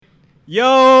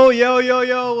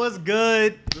Yo, what's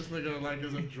good? This nigga like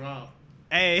is a drop.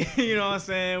 Hey, you know what I'm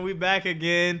saying? We back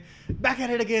again. Back at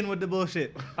it again with the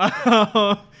bullshit.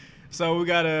 So we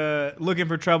got Looking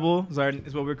for Trouble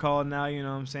is what we're calling now, you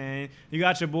know what I'm saying? You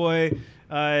got your boy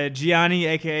Gianni,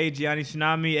 a.k.a. Gianni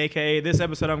Tsunami, a.k.a. this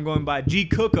episode I'm going by G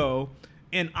Cooko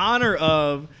in honor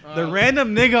of the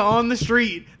random nigga on the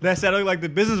street that said like the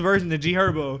business version of G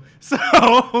Herbo. So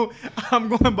I'm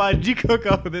going by G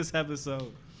Cooko for this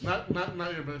episode. Not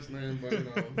your best name, but you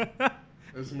know,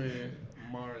 it's me,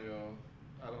 Mario.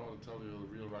 I don't want to tell you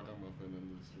the real ragamuffin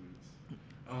in the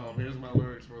streets. Here's my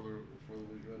lyrics for the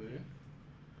week. Ready?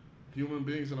 Human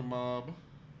beings in a mob.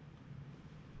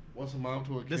 What's a mob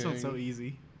to a king? This one's so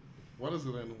easy. What is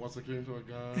it then? What's a king to a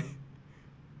god?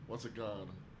 What's a god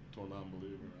to a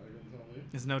non-believer? Are you gonna tell me?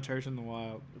 There's no church in the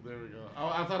wild. There we go.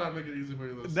 I thought I'd make it easy for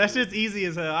you. That shit's easy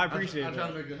as hell. I appreciate it. I try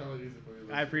to make it hella easy for you.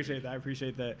 I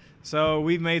appreciate that. So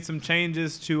we've made some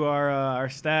changes to our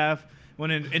staff.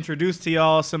 Want to introduce to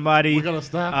y'all somebody. We got a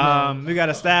staff now. We got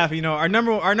a staff. You know, our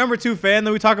number two fan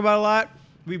that we talk about a lot.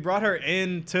 We brought her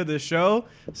into the show.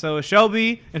 So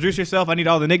Shelby, introduce yourself. I need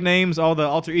all the nicknames, all the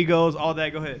alter egos, all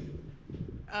that. Go ahead.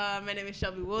 My name is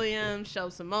Shelby Williams,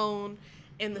 Shelby Simone,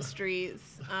 in the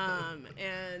streets.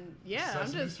 And yeah,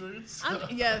 Sesame Streets?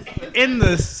 Yes. In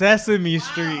the Sesame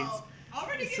Streets.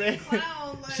 Already getting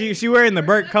clown. Like, She wearing the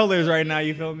burnt colors right now.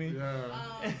 You feel me?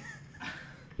 Yeah.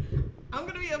 I'm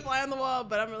gonna be a fly on the wall,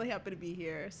 but I'm really happy to be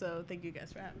here. So thank you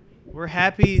guys for having me. We're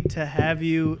happy to have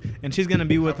you, and she's gonna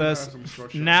be with Happy to us have some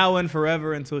structure. now and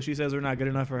forever until she says we're not good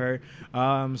enough for her.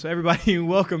 So everybody,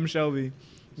 welcome Shelby.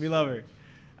 We love her.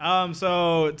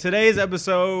 So today's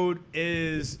episode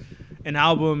is an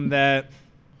album that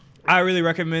I really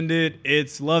recommended.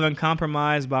 It's Love and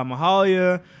Compromise by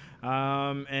Mahalia.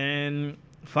 And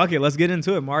fuck it, let's get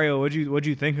into it. Mario, what'd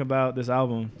you think about this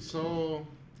album? So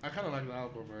I kind of like the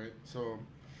album, right? So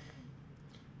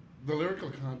the lyrical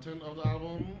content of the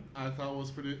album, I thought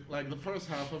was pretty. Like the first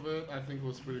half of it, I think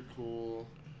was pretty cool.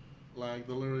 Like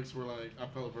the lyrics were like, I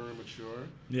felt very mature.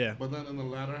 Yeah. But then in the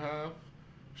latter half,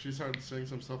 she started saying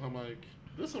some stuff. I'm like,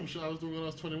 this is some shit I was doing when I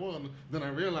was 21. Then I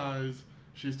realized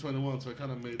she's 21, so it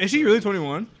kind of made. Is she sense. really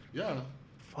 21? Yeah.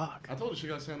 Fuck. I told her she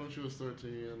got signed when she was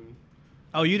 13.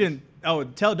 Oh, you didn't. Oh,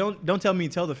 don't tell me.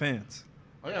 Tell the fans.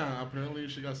 Oh yeah, apparently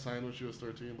she got signed when she was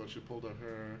 13, but she pulled her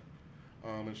hair,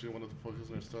 and she wanted to focus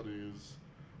on her studies.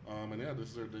 And yeah, this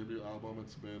is her debut album.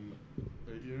 It's been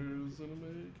 8 years in the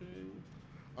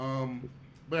making.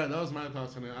 But yeah, that was my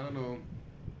thoughts on it. I don't know,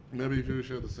 maybe if you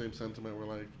share the same sentiment where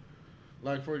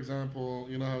like for example,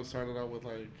 you know how it started out with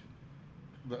like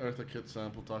the Eartha Kitt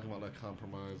sample talking about like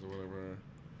compromise or whatever.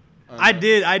 I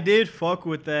did fuck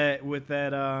with that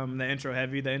the intro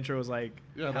heavy. The intro was like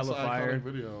Yeah, that's hella an fire. iconic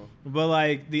video. But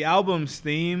like the album's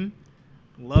theme,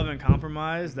 Love and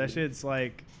Compromise, that shit's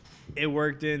like it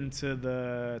worked into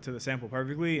the sample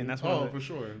perfectly, and that's why for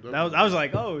sure. I was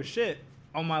like, oh shit.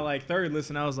 On my like third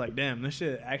listen, I was like, damn, this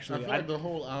shit I actually. feel like the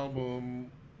whole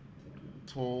album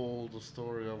told the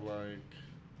story of like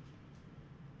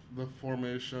the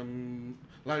formation,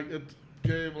 like it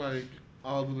gave like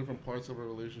all the different parts of a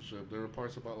relationship. There were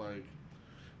parts about like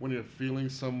when you're feeling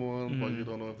someone, but you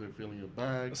don't know if they're feeling you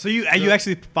back. So you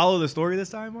actually follow the story this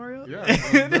time, Mario?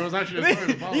 Yeah, there was actually a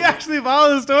story to follow. You actually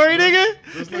follow the story, nigga?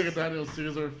 This nigga Daniel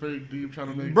Caesar fake deep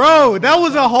trying to make. Bro, that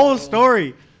was a whole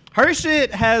story. Her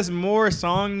shit has more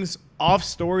songs off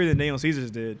story than Daniel Caesar's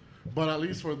did. But at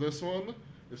least for this one,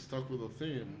 it stuck with a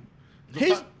theme.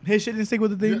 His shit didn't stick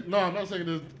with the theme? No, I'm not saying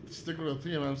it stick with a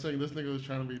theme. I'm saying this nigga was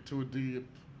trying to be too deep.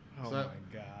 Oh So my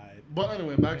god. But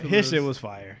anyway, back to His this. shit was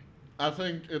fire. I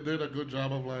think it did a good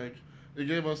job of like, it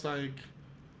gave us like,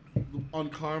 on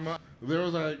Karma, there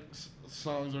was like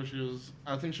songs where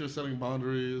I think she was setting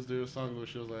boundaries. There were songs where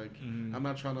she was like, I'm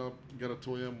not trying to get a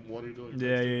 2 a.m. What are you doing?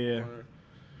 Yeah.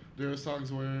 There were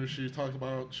songs where she talked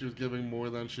about she was giving more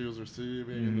than she was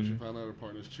receiving, and then she found out her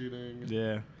partner's cheating.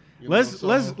 Yeah. You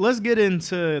know, Let's get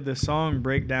into the song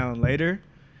breakdown later.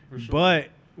 For sure. But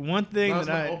one thing That's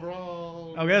that my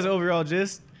overall. Okay, that's overall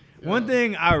gist. Yeah. One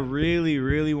thing I really,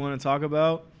 really want to talk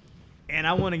about, and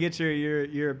I want to get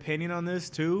your opinion on this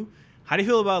too. How do you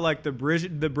feel about like the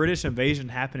British invasion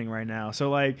happening right now?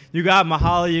 So like you got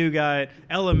Mahalia, you got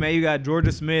Ella Mai, you got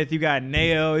Georgia Smith, you got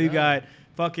Nao, you got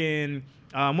fucking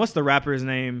what's the rapper's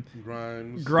name?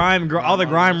 Grimes. All the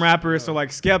grime rappers. Yeah. So like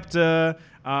Skepta.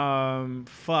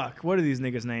 Fuck. What are these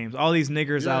niggas' names? All these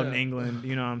niggers out in England.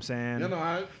 You know what I'm saying? You know,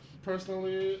 I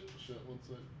personally. Shit, one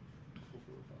sec.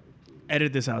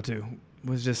 Edit this out too.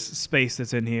 Was just space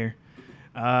that's in here.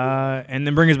 And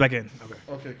then bring us back in.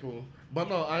 Okay, cool. But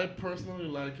no, I personally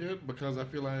like it because I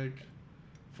feel like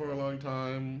for a long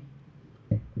time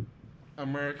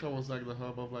America was like the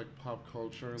hub of like pop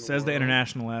culture. In Says the world.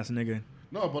 international ass nigga.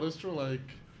 No, but it's true. Like,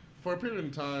 for a period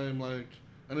in time, like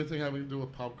anything having to do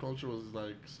with pop culture was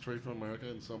like straight from America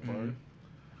in some part.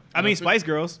 I mean, Spice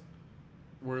Girls.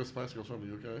 Where is Spice Girls from?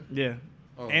 The UK. Yeah.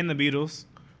 Oh, And the Beatles.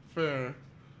 fair,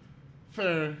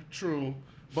 true.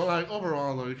 But like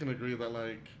overall, though, you can agree that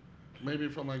like maybe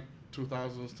from like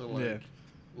 2000s to like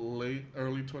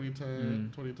early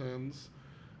 2010s,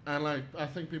 and like I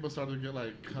think people started to get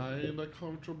like kind of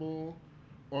comfortable,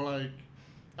 or like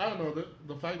I don't know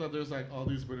the fact that there's like all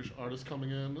these British artists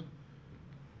coming in.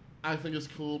 I think it's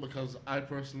cool because I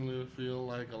personally feel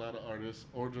like a lot of artists,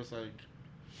 or just like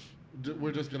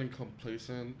we're just getting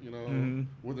complacent, you know,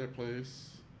 with their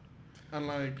place, and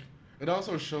like it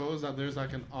also shows that there's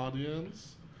like an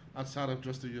audience outside of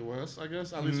just the U.S. I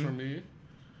guess, at least for me.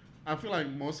 I feel like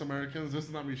most Americans, this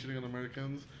is not me shitting on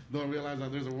Americans, don't realize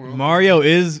that there's a world. Mario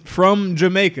is from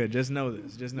Jamaica. Just know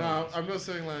this. Just know. No, this. I'm just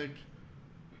saying like,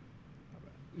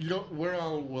 we're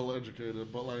all well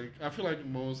educated, but like I feel like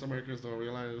most Americans don't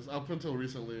realize, up until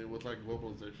recently with like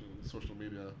globalization and social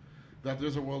media, that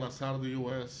there's a world outside of the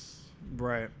U.S.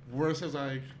 Right. Versus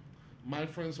like my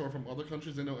friends who are from other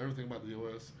countries, they know everything about the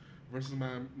U.S. Versus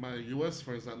my U.S.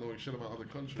 friends not knowing shit about other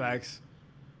countries. Facts.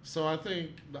 So I think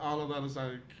all of that is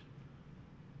like,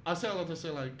 I say all that to say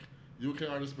like UK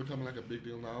artists becoming like a big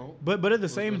deal now. But at the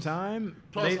same time,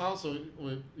 Plus also,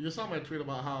 you saw my tweet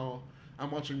about how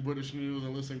I'm watching British news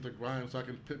and listening to grime so I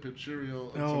can pip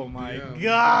Cheerio. Oh my DM.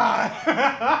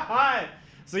 god!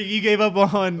 So you gave up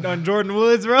on Jordan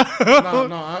Woods, bro?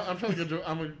 No, I'm trying to get.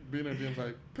 I'm gonna be in their DMs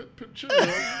like pip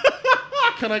Cheerio.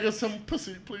 Can I get some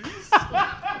pussy, please?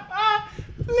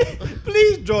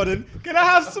 Please, Jordan, can I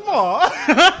have some more?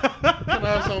 Can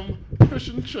I have some fish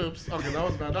and chips? Okay, that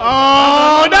was bad.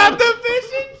 Oh, not the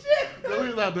fish and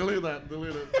chips. Delete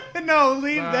it. No,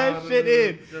 leave that shit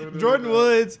in. Jordan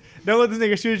Woods, don't let this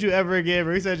nigga shoot you ever again,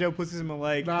 bro. He said your pussy smell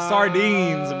like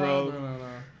sardines, bro.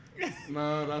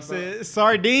 No, that's not.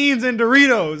 Sardines and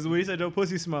Doritos is what he said your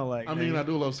pussy smell like. I mean, I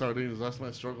do love sardines. That's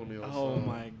my struggle meal. Oh so.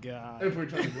 my god. If we're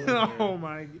trying to go there. Oh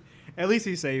my. At least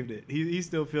he saved it. He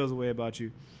still feels a way about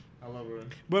you. I love her.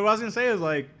 But what I was gonna say is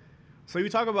like, so you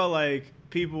talk about like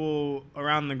people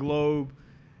around the globe,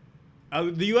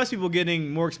 the U.S. people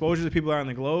getting more exposure to people around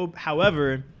the globe.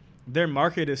 However, their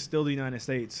market is still the United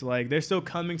States. Like they're still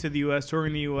coming to the U.S.,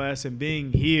 touring the U.S., and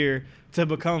being here to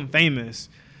become famous.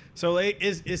 So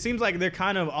it seems like they're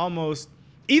kind of almost,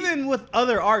 even with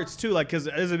other arts too, like because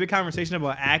there's a big conversation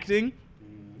about acting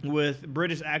with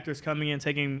British actors coming in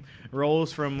taking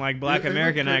roles from like Black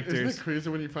American actors. Isn't it crazy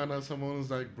when you find out someone is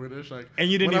like British? Like,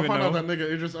 and you didn't even know. When I found out that nigga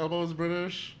Idris Elba was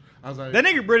British, I was like, that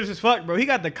nigga British as fuck, bro. He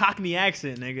got the Cockney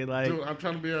accent, nigga. Like, dude, I'm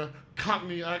trying to be a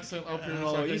Cockney accent up here.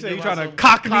 Oh, so you say you trying to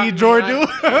Cockney Jordan?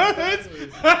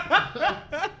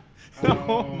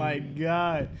 Oh my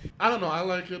god. I don't know. I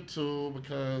like it too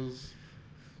because,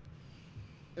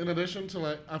 in addition to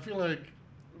like, I feel like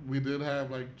we did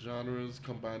have like genres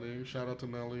combining. Shout out to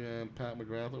Nelly and Pat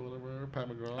McGrath or whatever. Pat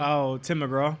McGraw. Oh, Tim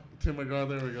McGraw. Tim McGraw.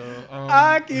 There we go.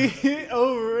 I can't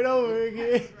over and over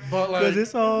again. But like, 'cause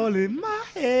it's all in my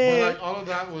head. But like, all of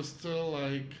that was still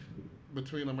like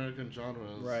between American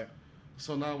genres. Right.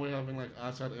 So now we're having like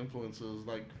outside influences,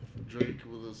 like Drake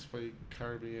with his fake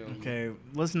Caribbean. Okay,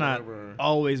 let's not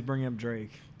always bring up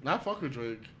Drake. Not fuck with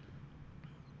Drake.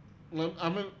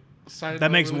 I'm a side.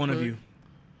 That makes really one quick. of you.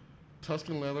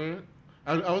 Tuscan Leather.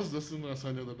 I was listening to that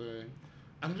song the other day,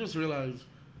 and I just realized,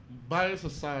 bias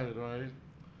aside, right?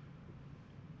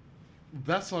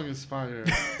 That song is fire.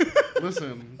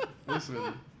 listen.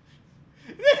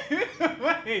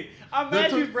 Wait, I'm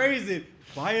mad you phrased it.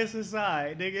 Bias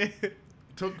aside, nigga.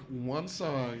 Took one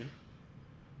song,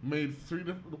 made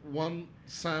one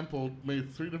sample,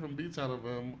 made 3 different beats out of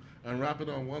him, and wrapped it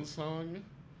on one song.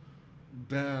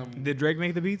 Damn. Did Drake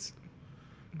make the beats?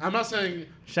 I'm not saying.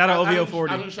 Shout out OVO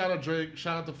 40. I didn't shout out Drake.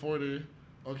 Shout out to 40.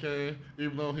 Okay,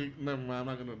 even though he never mind. I'm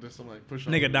not gonna diss him like push.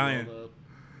 Nigga dying.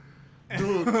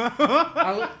 Dude,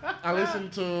 I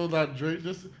listened to that Drake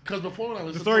just because before when I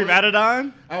listened The Story of to it,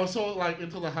 Adidon? I was so like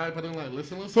into the hype. I didn't like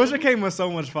listen. Pusha came with so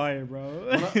much fire, bro.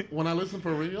 when I listened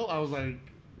for real, I was like,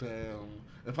 damn.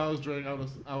 If I was Drake,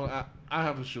 I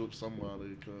have to shoot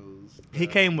somebody because he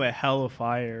came with hella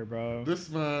fire, bro. This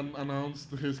man announced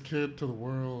his kid to the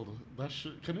world. That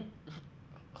shit. Can you?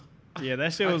 Yeah,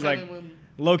 that shit was like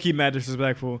low key mad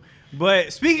disrespectful.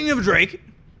 But speaking of Drake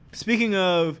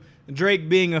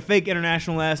being a fake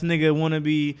international ass nigga, wanna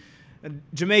be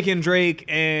Jamaican Drake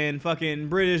and fucking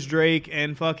British Drake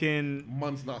and fucking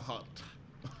Man's not hot.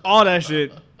 All that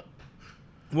shit.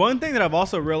 One thing that I've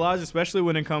also realized, especially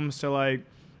when it comes to like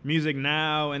music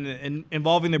now, and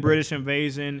involving the British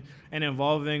invasion and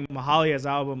involving Mahalia's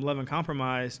album Love and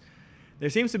Compromise, there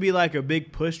seems to be like a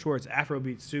big push towards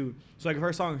Afrobeats too. So like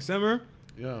her song Simmer,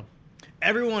 Yeah.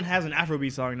 everyone has an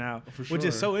Afrobeat song now, For which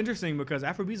is sure. so interesting because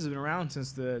Afrobeats has been around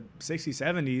since the 60s,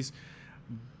 70s,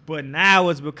 but now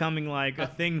it's becoming like a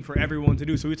thing for everyone to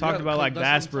do. So we talked about like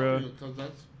diaspora. Because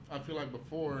that's, I feel like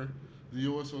before, the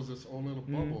U.S. was its own little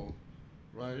bubble,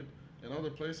 right? In other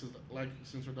places, like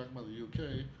since we're talking about the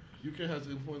UK, UK has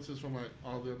influences from like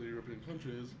all the other European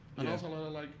countries, and Yeah. also a lot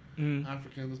of like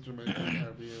Africans, Jamaicans,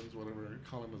 Caribbeans, whatever,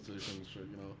 colonization shit,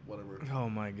 you know, whatever. Oh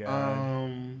my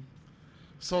god.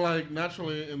 So like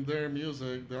naturally in their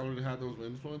music, they already had those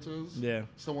influences. Yeah.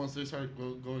 So once they started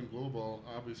going global,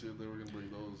 obviously they were gonna bring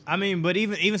those. I mean, but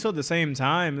even so, at the same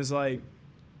time, it's like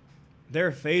there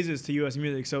are phases to U.S.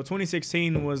 music. So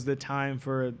 2016 was the time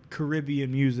for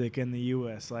Caribbean music in the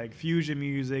U.S., like fusion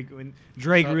music. When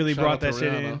Drake really Shout brought out that to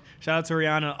shit Rihanna. in. Shout out to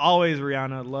Rihanna. Always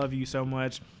Rihanna. Love you so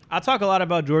much. I talk a lot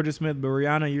about Georgia Smith, but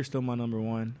Rihanna, you're still my number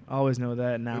one. I always know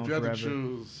that now If and you had forever. to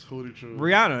choose, who would you choose?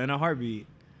 Rihanna in a heartbeat.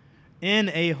 In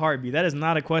a heartbeat. That is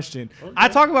not a question. Okay. I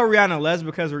talk about Rihanna less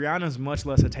because Rihanna's much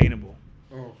less attainable.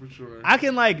 Oh, for sure. I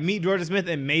can like meet Georgia Smith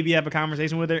and maybe have a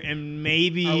conversation with her and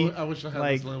maybe I wish I had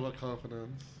like this level of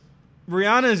confidence.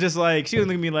 Rihanna is just like she would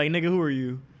look at me like, nigga, who are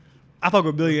you? I fuck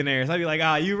with billionaires. I'd be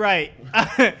like, you right.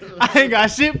 I ain't got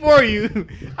shit for you.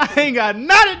 I ain't got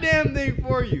not a damn thing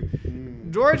for you.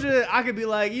 Georgia, I could be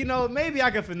like, maybe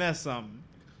I could finesse something.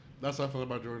 That's how I feel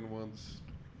about Jordan once.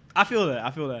 I feel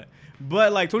that.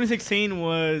 But like 2016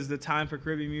 was the time for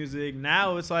Caribbean music.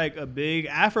 Now it's like a big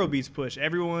Afrobeats push.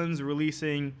 Everyone's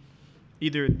releasing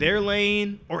either their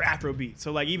lane or Afrobeat.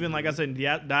 So like even like I said,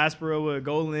 Diaspora with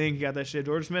GoldLink, you got that shit.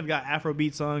 Georgia Smith got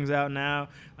Afrobeat songs out now.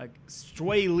 Like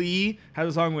Sway Lee has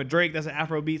a song with Drake that's an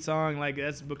Afrobeat song. Like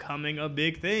that's becoming a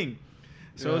big thing.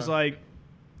 So it's like,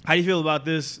 how do you feel about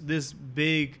this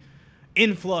big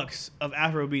influx of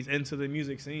Afrobeats into the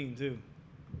music scene too?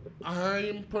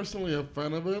 I'm personally a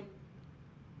fan of it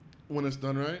when it's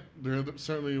done right.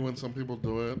 Certainly when some people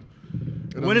do it.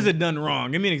 When is it done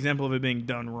wrong? Give me an example of it being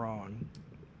done wrong.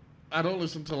 I don't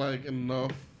listen to like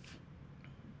enough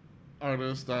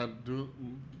artists that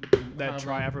That have,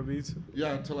 try like, Afrobeats.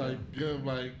 Yeah, to like give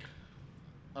like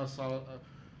a solid.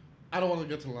 I don't want to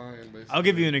get to lying. Basically, I'll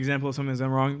give you an example of something that's done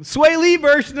wrong. Sway Lee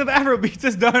version of Afrobeats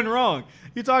is done wrong.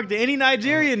 You talk to any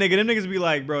Nigerian nigga, them niggas be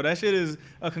like, bro, that shit is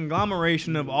a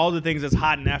conglomeration of all the things that's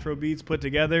hot in Afrobeats put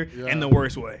together in the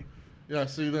worst way. Yeah,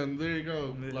 see, then there you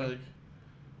go. Like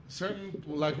certain,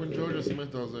 like when Georgia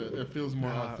Smith does it, it feels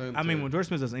more authentic. I mean, when Georgia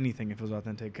Smith does anything, it feels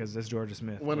authentic because it's Georgia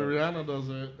Smith. When Rihanna does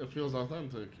it, it feels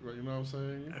authentic. Right? You know what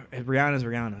I'm saying? Rihanna's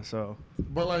Rihanna, so.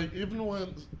 But like even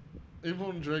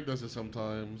when Drake does it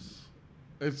sometimes,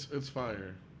 it's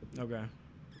fire. Okay.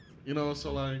 You know,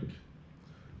 so like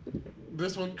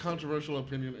this one controversial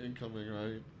opinion incoming,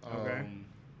 right? Okay.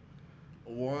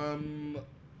 One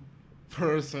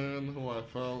person who I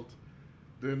felt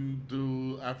didn't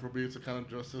do Afrobeats the kind of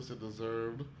justice it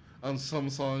deserved on some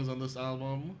songs on this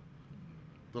album,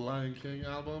 the Lion King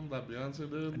album that Beyonce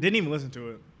did. I didn't even listen to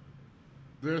it.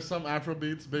 There's some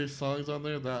Afrobeats based songs on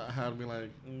there that had me like,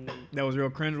 That was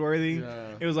real cringeworthy.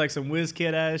 Yeah. It was like some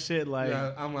WizKid ass shit. Like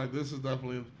yeah, I'm like, this is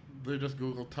definitely, they just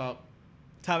Google top.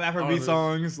 top Afrobeat artists.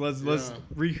 songs. Let's Yeah.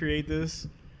 recreate this.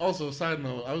 Also, side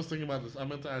note, I was thinking about this. I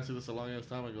meant to ask you this a long ass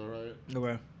time ago, right?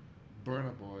 Okay.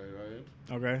 Burna Boy, right?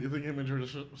 Okay. You think him and Georgia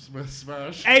Smith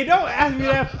smash? Hey, don't ask me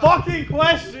that fucking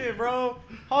question, bro.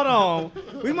 Hold on.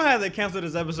 We might have to cancel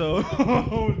this episode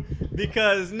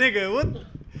because, nigga, what?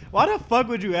 Why the fuck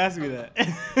would you ask me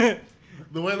that?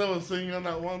 The way they was singing on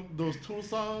that one, those two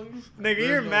songs. Nigga, there's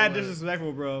you're no mad way.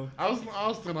 disrespectful, bro. I was in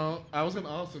Austin. I was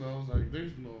like,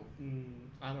 there's no.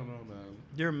 I don't know, man.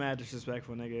 You're mad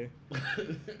disrespectful, nigga.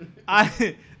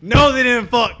 I no, they didn't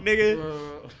fuck,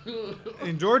 nigga.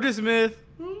 And Georgia Smith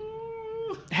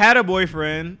had a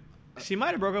boyfriend. She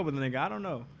might have broke up with a nigga. I don't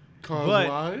know. Cause But-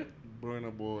 why?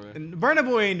 Burna Boy. And Burna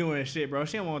Boy ain't doing shit, bro.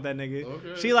 She don't want that nigga.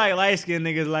 Okay. She like light skinned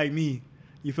niggas like me.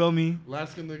 You feel me?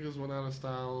 Laskin niggas went out of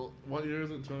style. What year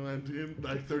is it? 2019?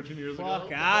 Like 13 years ago?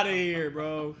 Fuck out of here,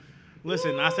 bro.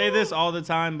 Listen, I say this all the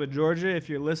time, but Georgia, if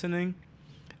you're listening,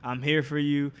 I'm here for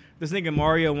you. This nigga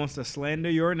Mario wants to slander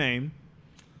your name.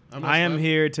 I'm not I am slan-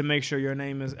 here to make sure your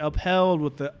name is upheld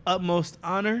with the utmost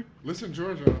honor. Listen,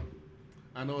 Georgia.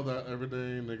 I know that every day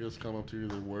niggas come up to you,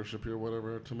 they worship you or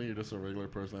whatever. To me, you're just a regular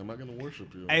person. I'm not gonna worship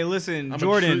you. Hey, listen, I'ma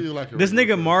Jordan, treat you like a this regular nigga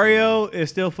person. Mario is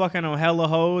still fucking on hella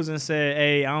hoes and said,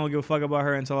 hey, I don't give a fuck about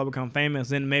her until I become famous.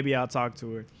 Then maybe I'll talk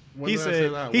to her. When He did I say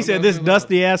said, that? he When said did I this say that?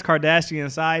 dusty ass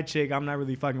Kardashian side chick, I'm not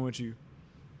really fucking with you.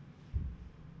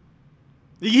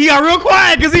 He got real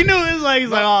quiet because he knew it was like,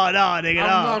 he's like, oh, no, nigga,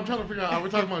 no. I'm trying to figure out, are we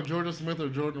talking about Jordan Smith or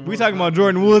Jordan Woods? We talking about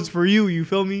Jordan Woods for you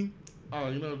feel me? Oh,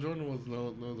 you know, Jordan Woods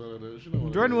knows what it is. She know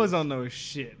what Jordan it Woods is. don't know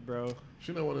shit, bro.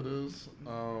 She know what it is.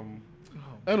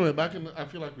 Anyway, I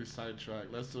feel like we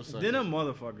sidetracked. Let's just Then a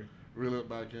motherfucker. reel it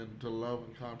back into Love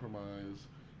and Compromise,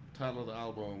 title of the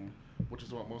album, which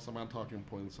is what most of my talking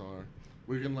points are.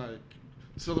 We can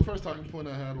so the first talking point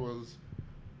I had was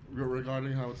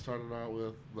regarding how it started out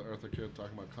with the Eartha Kitt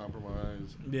talking about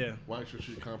compromise. Yeah. Why should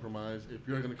she compromise? If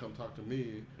you're gonna come talk to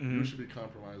me, you should be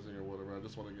compromising or whatever. I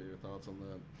just want to get your thoughts on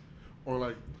that. Or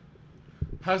like,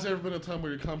 has there ever been a time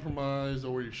where you compromised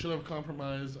or where you should have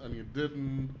compromised and you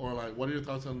didn't? Or like, what are your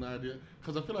thoughts on the idea?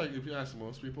 Because I feel like if you ask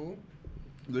most people,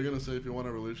 they're gonna say if you want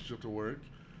a relationship to work,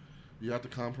 you have to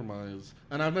compromise.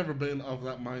 And I've never been of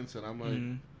that mindset. I'm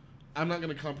like, I'm not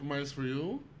gonna compromise for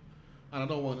you, and I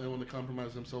don't want anyone to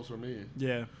compromise themselves for me.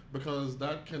 Yeah. Because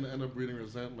that can end up breeding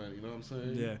resentment. You know what I'm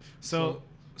saying? Yeah. So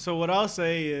what I'll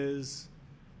say is,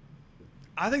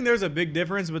 I think there's a big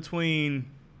difference between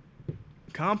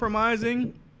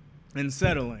compromising and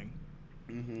settling.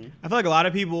 I feel like a lot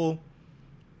of people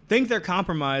think they're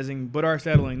compromising but are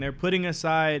settling. They're putting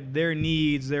aside their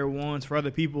needs, their wants for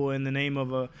other people in the name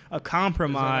of a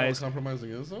compromise. Is that what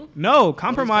compromising is, though? No,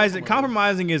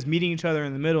 compromising is meeting each other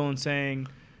in the middle and saying,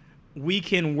 we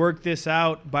can work this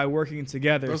out by working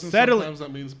together. Doesn't sometimes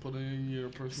that means putting your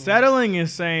personal... Settling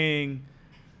is saying,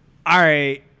 all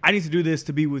right, I need to do this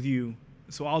to be with you,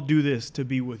 so I'll do this to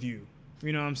be with you.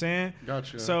 You know what I'm saying?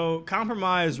 Gotcha. So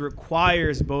compromise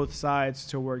requires both sides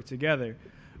to work together.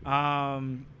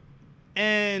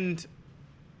 And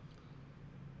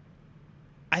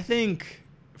I think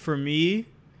for me,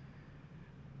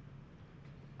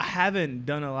 I haven't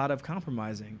done a lot of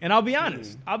compromising. And I'll be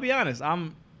honest. I'd be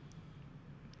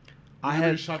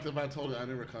shocked if I told you I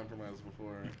never compromised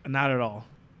before. Not at all.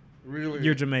 Really?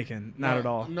 You're Jamaican. Not at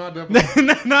all. No,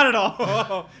 definitely. Not at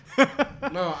all.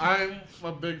 No, I'm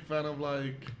a big fan of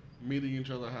meeting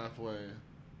each other halfway,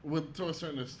 to a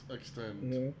certain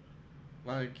extent.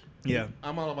 Yeah.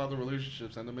 I'm all about the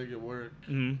relationships and to make it work.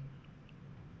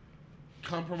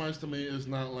 Compromise to me is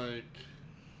not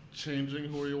changing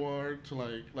who you are to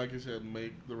like you said,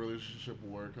 make the relationship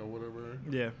work or whatever.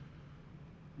 Yeah.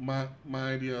 My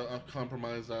idea of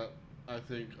compromise that I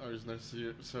think is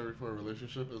necessary for a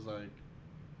relationship is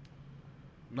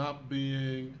not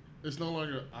being. It's no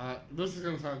longer I. This is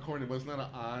gonna sound corny, but it's not an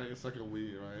I. It's like a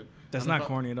we, right? That's not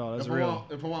corny at all. That's real.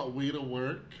 If I want we to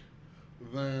work,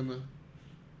 then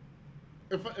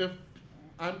if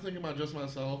I'm thinking about just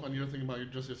myself and you're thinking about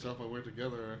just yourself and we're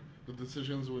together, the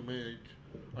decisions we make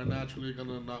are naturally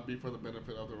gonna not be for the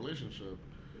benefit of the relationship.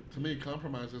 To me,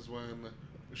 compromise is when,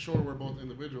 sure, we're both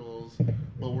individuals,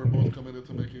 but we're both committed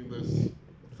to making this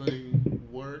thing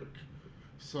work.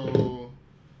 So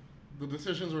the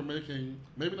decisions we're making,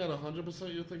 maybe not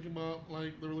 100% you're thinking about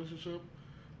the relationship,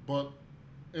 but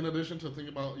in addition to thinking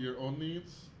about your own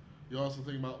needs, you're also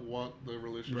thinking about what the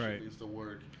relationship needs to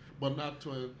work, but not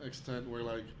to an extent where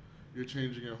you're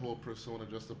changing your whole persona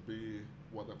just to be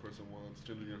what that person wants,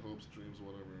 changing your hopes, dreams,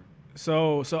 whatever.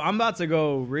 So I'm about to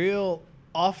go real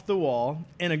off the wall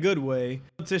in a good way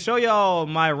to show y'all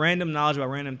my random knowledge about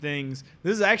random things.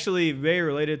 This is actually very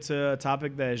related to a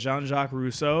topic that Jean-Jacques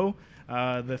Rousseau,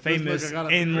 the famous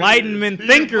Enlightenment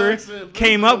thinker,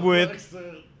 came up with.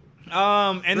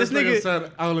 And this nigga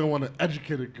said, "I only want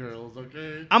educated girls."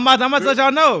 Okay. I'm about to let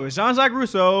y'all know. Jean-Jacques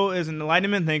Rousseau is an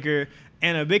Enlightenment thinker,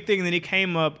 and a big thing that he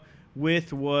came up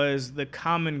with was the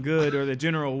common good or the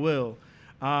general will.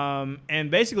 And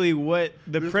basically what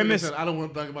the this premise... Said, I don't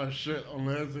want to talk about shit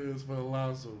unless it's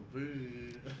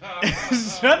philosophy.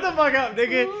 Shut the fuck up,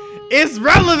 nigga. It's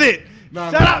relevant.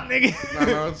 Shut up, nigga.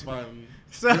 No, it's fine.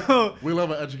 So we love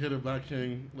an educated black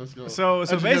king. Let's go. So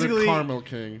educated basically... caramel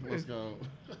king. Let's go.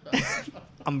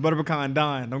 I'm Butter Pecan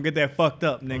Don. Don't get that fucked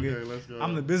up, nigga. Okay, let's go.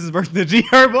 I'm the business version of G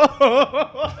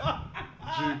Herbo.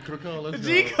 G Coco, let's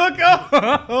G go.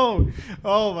 Coco.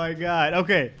 Oh my God.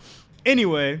 Okay.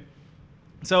 Anyway,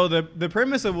 so the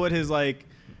premise of what his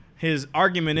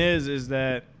argument is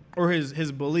that, or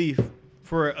his belief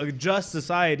for a just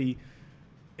society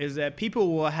is that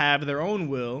people will have their own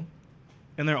will,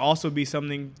 and there'll also be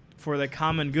something for the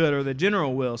common good or the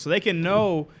general will, so they can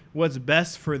know what's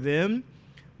best for them,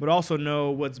 but also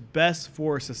know what's best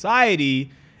for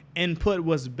society, and put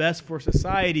what's best for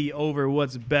society over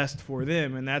what's best for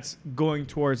them, and that's going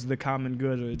towards the common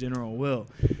good or the general will.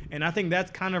 And I think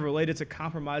that's kind of related to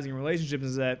compromising relationships,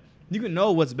 is that you can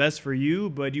know what's best for you,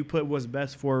 but you put what's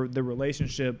best for the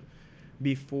relationship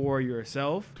before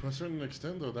yourself. To a certain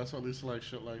extent, though, that's what leads to like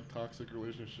shit like toxic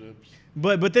relationships.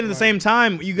 But then at the same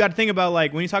time, you got to think about,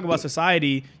 like, when you talk about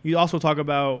society, you also talk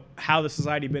about how the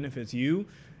society benefits you.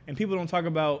 And people don't talk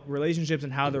about relationships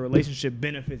and how the relationship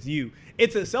benefits you.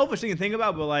 It's a selfish thing to think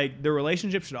about, but like the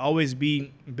relationship should always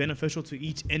be beneficial to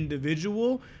each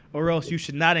individual, or else you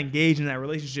should not engage in that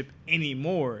relationship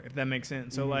anymore, if that makes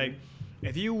sense. So like,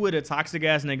 if you with a toxic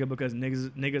ass nigga, because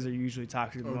niggas are usually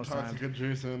toxic the most Toxic time.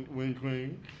 adjacent, wink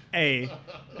wink. Hey,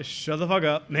 shut the fuck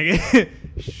up, nigga.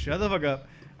 Shut the fuck up.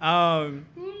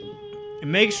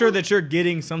 Make sure that you're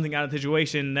getting something out of the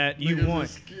situation that you Niggas want.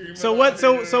 is scheming So what? out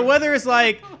So here. whether it's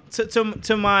like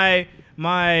to my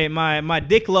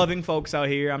dick loving folks out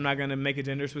here, I'm not gonna make it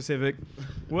gender specific.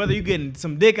 Whether you getting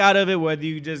some dick out of it, whether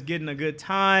you just getting a good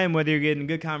time, whether you're getting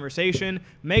good conversation,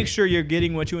 make sure you're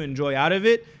getting what you enjoy out of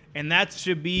it, and that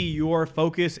should be your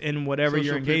focus in whatever So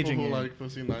you're should engaging people who in. like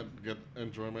pussy not get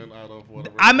enjoyment out of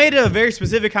whatever? I made it a very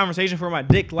specific conversation for my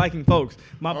dick liking folks.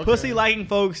 My Okay. pussy liking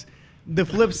folks. The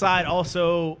flip side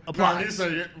also No, he applies.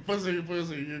 said pussy.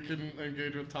 You can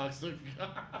engage with toxic.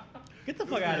 Get the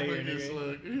fuck out of here, This nigga is nigga.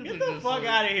 slick. This Get nigga the is fuck slick.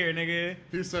 out of here, nigga.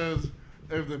 He says,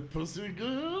 if the pussy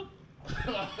good.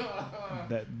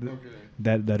 That Okay.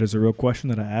 that is a real question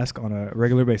that I ask on a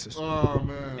regular basis. Oh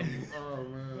man. Oh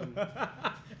man.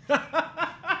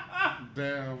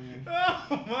 Damn.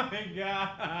 Oh my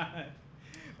god.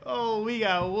 Oh, we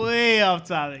got way off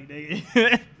topic,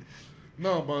 nigga.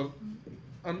 No, but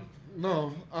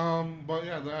but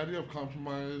yeah, the idea of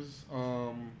compromise.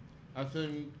 I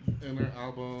think in her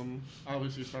album,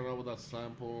 obviously started out with that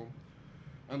sample,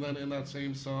 and then in that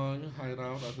same song,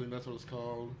 Hideout, I think that's what it's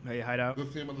called. Hey, hideout. The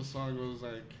theme of the song was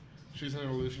like she's in a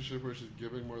relationship where she's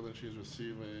giving more than she's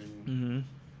receiving. Mm-hmm.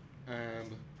 And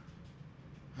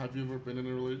have you ever been in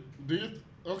a relationship?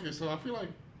 Okay, so I feel like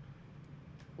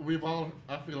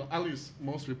I feel at least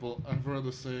most people have heard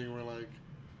the saying where like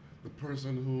the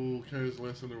person who cares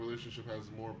less in a relationship has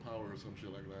more power or some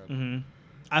shit like that. Mm-hmm.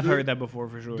 I've heard that before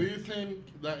for sure. Do you think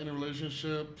that in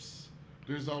relationships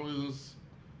there's always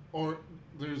one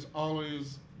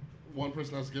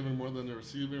person that's giving more than they're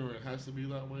receiving, or it has to be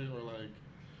that way, or like?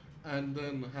 And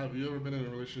then have you ever been in a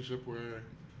relationship where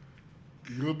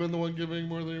you've been the one giving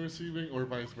more than you're receiving, or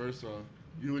vice versa?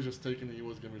 You was just taking and you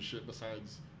was giving shit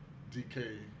besides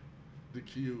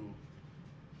DQ.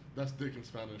 That's dick in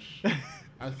Spanish,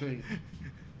 I think.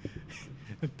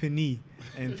 Penny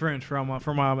in French for all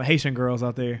my Haitian girls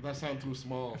out there. That sounds too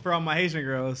small. For all my Haitian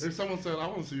girls. If someone said, I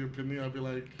want to see your penny, I'd be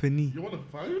like, Penny. you want to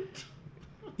fight?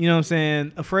 You know what I'm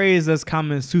saying? A phrase that's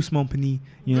common is tout mon penny.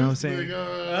 You know what I'm This saying?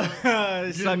 nigga,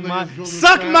 give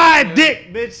Suck niggas my Google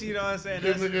dick, bitch. You know what I'm saying?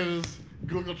 Give That's- niggas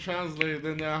Google Translate,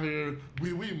 then out here,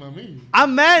 oui, mommy.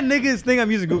 I'm mad niggas think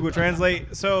I'm using Google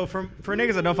Translate. So for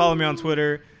niggas that don't follow me on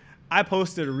Twitter, I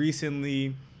posted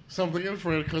recently. Something in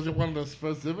French because you wanted a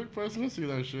specific person to see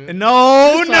that shit.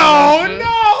 No, You saw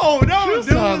that don't You do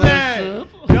saw that. that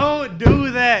shit. Don't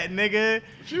do that, nigga.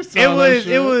 You saw that shit.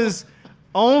 It was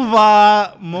on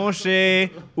va manger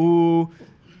ou.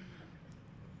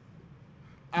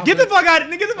 Get the fuck out of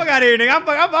here, nigga. I'm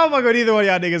fucking with either one of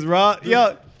y'all niggas, bro.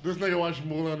 Yo. This nigga watched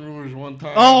Moulin Rouge one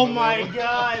time. Oh my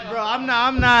god, bro. I'm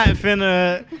not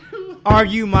finna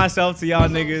argue myself to y'all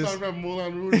niggas. Sorry about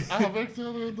Moulin Rouge. Oh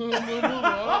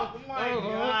my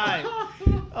God.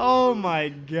 Oh my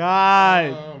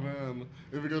god. Oh man.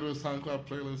 If you go to his SoundCloud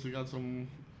playlist, you got some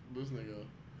this nigga.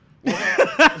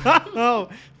 Oh,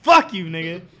 fuck you,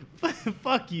 nigga.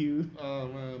 Fuck you. Oh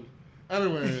man.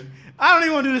 Anyway, I don't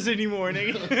even want to do this anymore,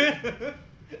 nigga.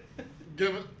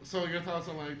 so your thoughts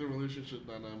on like the relationship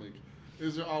dynamic.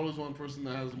 Is there always one person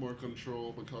that has more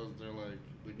control because they're like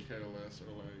they care less,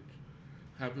 or like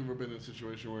have you ever been in a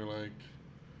situation where like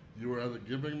you were either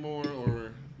giving more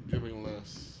or giving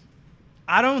less?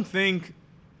 I don't think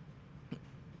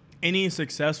any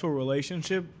successful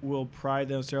relationship will pride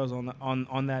themselves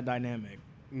on that dynamic.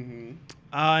 Mm-hmm.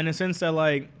 In the sense that,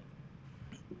 like,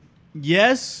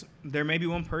 yes, there may be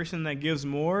one person that gives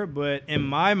more, but in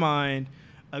my mind,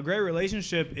 a great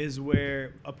relationship is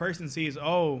where a person sees,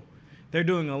 oh, they're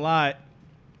doing a lot.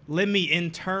 Let me,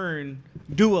 in turn,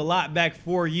 do a lot back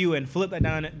for you and flip that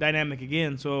dynamic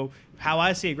again. So how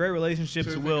I see it, great relationships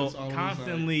So you think will it's always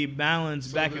constantly balance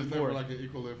So back there's and never forth. like an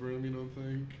equilibrium, you don't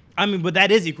think? I mean, but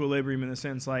that is equilibrium in a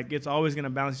sense. Like, it's always going to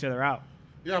balance each other out.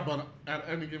 Yeah, but at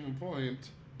any given point,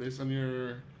 based on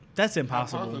your That's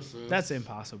impossible. hypothesis, That's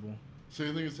impossible. So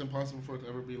you think it's impossible for it to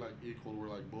ever be like equal, where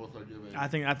like both are giving? I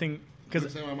think because the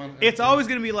same amount of it's effort? always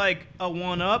going to be like a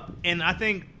one-up, and I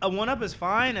think a one-up is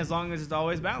fine as long as it's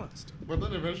always balanced. But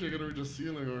then eventually you're gonna reach a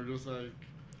ceiling, or just like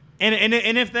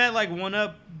And if that like one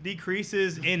up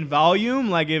decreases in volume,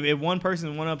 like if one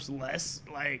person one ups less,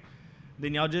 like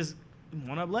then y'all just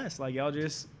one up less. Like y'all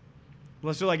just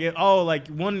let's do like like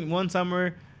one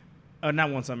summer, not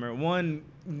one summer, one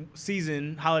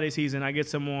season, holiday season, I get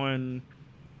someone,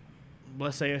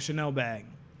 let's say a Chanel bag.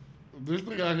 This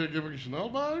nigga out here giving Chanel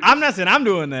bags? I'm not saying I'm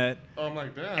doing that. Oh, I'm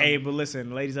like, damn. Hey, but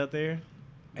listen, ladies out there.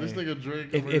 This nigga Drake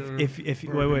If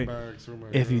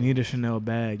you need a Chanel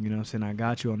bag, you know what I'm saying, I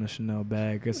got you on the Chanel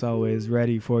bag. It's always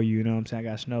ready for you, you know what I'm saying?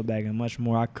 I got Chanel bag and much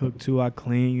more. I cook too, I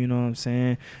clean, you know what I'm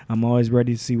saying? I'm always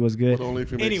ready to see what's good. But only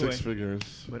if you make 6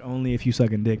 figures. But only if you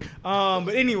sucking dick.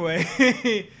 But anyway.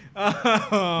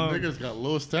 Niggas got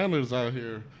low standards out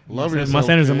here. Love yourself, my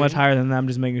standards king. are much higher than that. I'm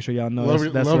just making sure y'all know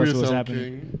that's what's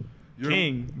happening.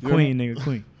 King. Queen, nigga,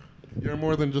 queen. You're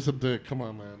more than just a dick. Come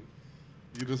on, man.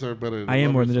 You deserve better. I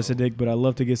am more than just a dick, but I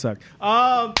love to get sucked.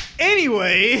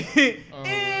 Anyway,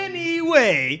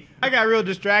 I got real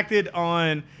distracted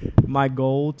on my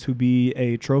goal to be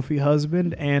a trophy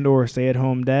husband and or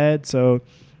stay-at-home dad. So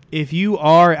if you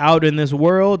are out in this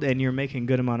world and you're making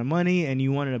good amount of money and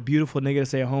you wanted a beautiful nigga to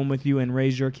stay at home with you and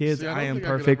raise your kids, I am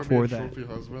perfect for that. Trophy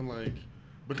husband, like,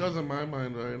 because in my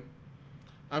mind, right?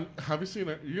 Have you seen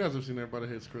it? You guys have seen Everybody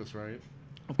Hates Chris, right?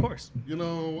 Of course. You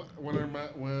know, when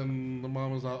the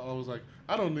mom was out, I was like,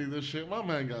 I don't need this shit. My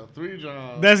man got 3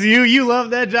 jobs. That's you. You love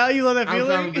that job. You love that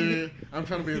feeling. I'm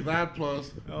trying to be that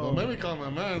plus. Oh. But maybe call my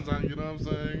man's out. You know what I'm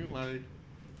saying? Like,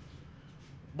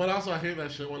 but also I hate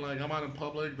that shit when like I'm out in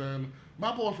public. Then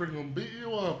my boyfriend gonna beat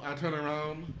you up. I turn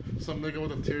around, some nigga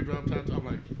with a teardrop tattoo. I'm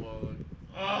like, fuck.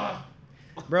 Ah.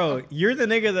 Bro, you're the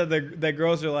nigga that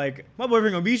girls are like, my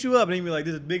boyfriend gonna beat you up, and he be like,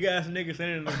 this big ass nigga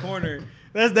standing in the corner.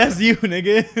 That's you,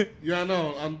 nigga. Yeah, I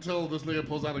know. Until this nigga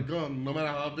pulls out a gun, no matter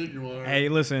how big you are. Hey,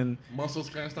 listen. Muscles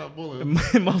can't stop bullets.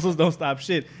 Muscles don't stop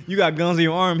shit. You got guns in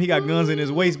your arm. He got guns in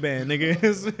his waistband,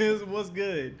 nigga. What's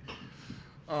good?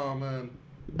 Oh man,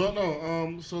 but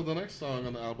no. So the next song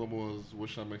on the album was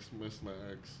 "Wish I Missed My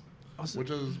Ex," which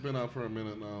has been out for a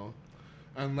minute now.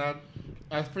 And that,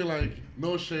 I feel like,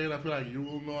 no shade, I feel like you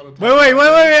will know how to talk. Wait.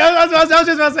 I was just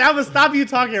about to say, I'm going to stop you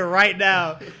talking right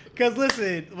now. Because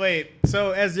listen,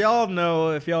 so as y'all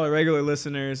know, if y'all are regular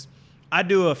listeners, I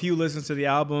do a few listens to the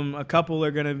album. A couple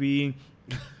are going to be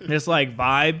just like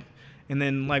vibe. And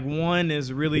then like one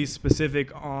is really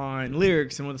specific on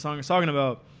lyrics and what the song is talking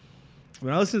about.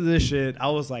 When I listened to this shit, I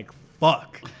was like,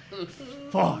 fuck.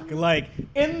 Like,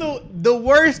 in the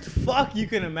worst fuck you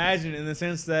can imagine, in the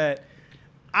sense that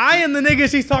I am the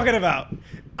nigga she's talking about.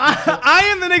 I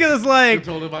am the nigga that's like... You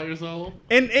told about yourself?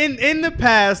 In the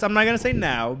past, I'm not going to say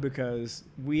now, because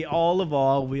we all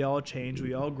evolve, we all change,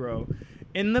 we all grow.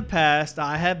 In the past,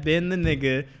 I have been the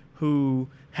nigga who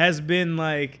has been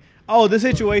like, oh, the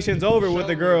situation's over with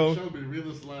the girl. Shelby, read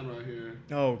this line right here.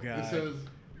 Oh, God.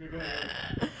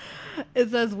 It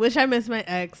says, wish I missed my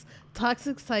ex,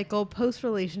 toxic cycle,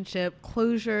 post-relationship,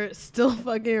 closure, still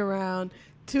fucking around,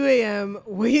 2 a.m.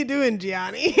 What you doing,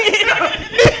 Gianni?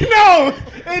 No,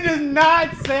 it does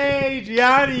not say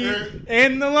Gianni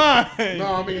in the line.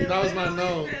 No, I mean, that was my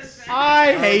notes.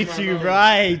 I hate you, bro.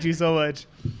 I hate you so much.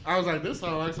 I was like, this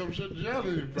sounds like some shit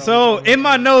Gianni. So in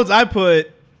my notes, I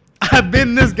put, I've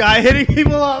been this guy hitting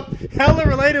people up. Hella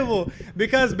relatable.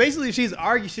 Because basically she's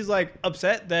like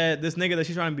upset that this nigga that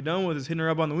she's trying to be done with is hitting her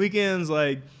up on the weekends.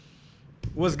 Like,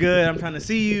 what's good? I'm trying to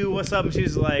see you. What's up? And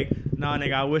she's like, nah,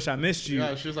 nigga, I wish I missed you.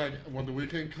 Yeah, she's like, when the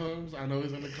weekend comes, I know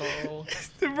he's gonna call.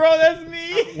 Bro, that's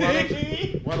me. Why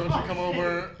don't you come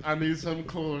over? I need some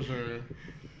closure.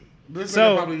 This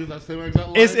nigga probably use that same exact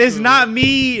line. It's not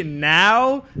me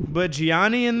now, but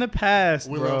Gianni in the past,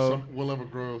 bro. We'll have a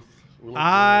growth.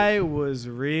 I was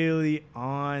really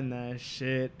on that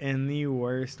shit in the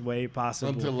worst way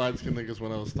possible. Until light-skinned niggas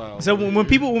went out of style. So when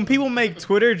people make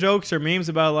Twitter jokes or memes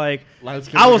about like,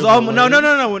 light-skinned I was almost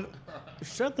no.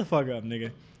 Shut the fuck up, nigga.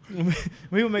 When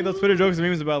people make those Twitter jokes and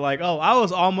memes about like, oh, I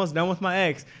was almost done with my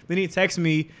ex. Then he texts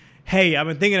me, hey, I've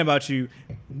been thinking about you.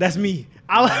 That's me.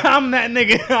 I'm that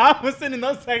nigga. I was sending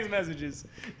those text messages.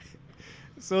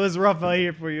 So it's rough out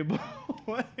here for you, boy.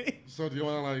 So do you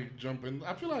want to like jump in?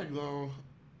 I feel like though,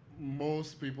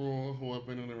 most people who have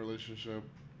been in a relationship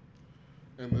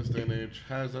in this day and age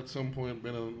has at some point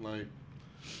been in like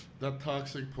that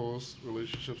toxic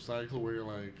post-relationship cycle where you're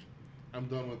like, I'm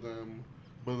done with them.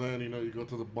 But then, you know, you go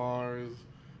to the bars,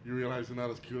 you realize they're not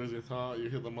as cute as you thought. You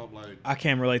hit them up like, I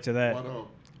can't relate to that. What up?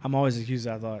 I'm always accused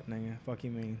of that thought, nigga. Fuck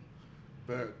you mean.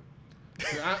 Bet.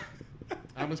 See,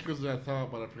 I'm as close as I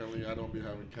thought, but apparently I don't be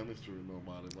having chemistry with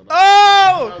nobody. But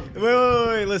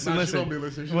wait, listen. She don't be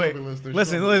listening.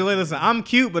 Listen. I'm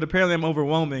cute, but apparently I'm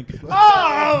overwhelming.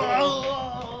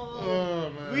 Oh! Oh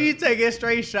man. We taking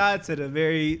straight shots at a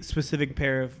very specific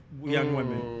pair of young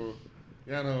women. Ooh.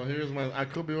 Yeah, no. Here's my. I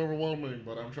could be overwhelming,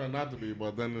 but I'm trying not to be.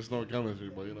 But then there's no chemistry.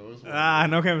 But you know, it's.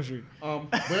 No chemistry. But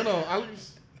you know, at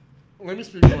least let me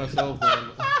speak for myself. Then.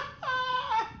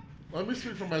 Let me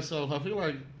speak for myself. I feel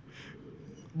like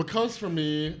because for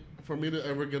me to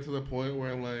ever get to the point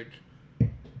where I'm like,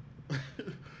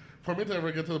 for me to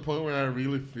ever get to the point where I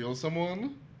really feel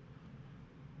someone,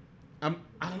 I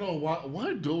don't know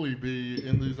why do we be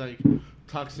in these like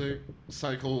toxic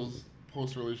cycles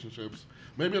post relationships?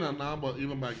 Maybe not now, but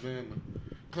even back then.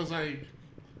 Cause like,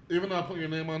 even though I put your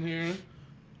name on here,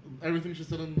 everything she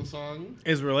said in the song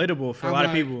It's relatable for a I'm lot like,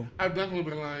 of people. I've definitely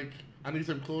been like, I need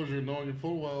some closure, knowing you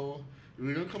full well.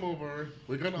 We're gonna come over.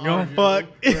 We're gonna Gonna argue. fuck.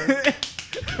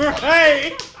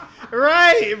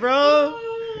 right, bro.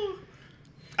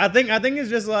 I think it's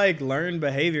just like learned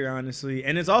behavior, honestly,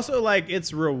 and it's also like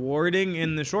it's rewarding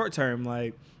in the short term.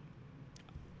 Like,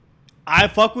 I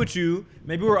fuck with you.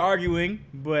 Maybe we're arguing,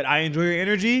 but I enjoy your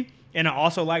energy, and I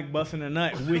also like busting a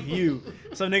nut with you.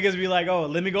 So niggas be like, "Oh,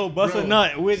 let me go bust a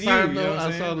nut with you." Side You know note, what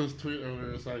I'm I saw saying? this tweet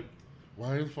earlier. It's like,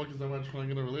 why the fuck is that man trying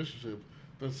to get in a relationship?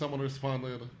 Then someone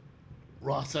responded,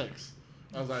 raw sex.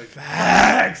 I was like,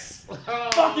 Facts. oh,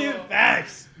 Fucking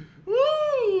facts.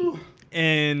 woo!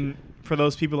 And for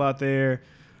those people out there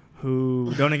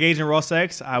who don't engage in raw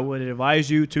sex, I would advise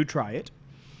you to try it.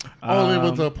 Only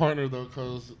with a partner though,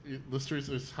 because the streets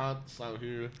is hot out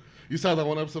here. You saw that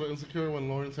one episode of Insecure when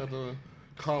Lawrence had to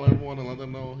call everyone and let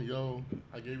them know, yo,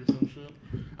 I gave you some shit.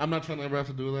 I'm not trying to ever have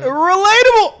to do that.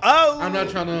 Relatable. Oh. I'm not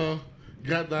trying to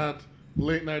get that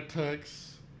late night text.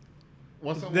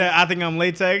 What's up? I think I'm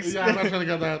latex. Yeah, I'm not trying to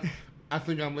get that. I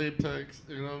think I'm late text.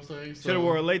 You know what I'm saying? Should have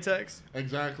wore a latex.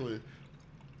 Exactly.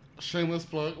 Shameless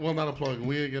plug. Well, not a plug.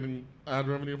 We ain't getting ad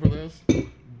revenue for this.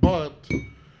 But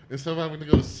instead of having to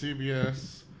go to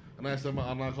CVS and I said,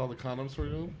 I'm not calling the condoms for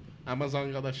you,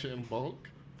 Amazon got that shit in bulk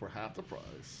for half the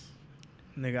price.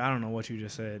 Nigga, I don't know what you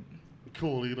just said.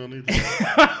 Cool, you don't need to.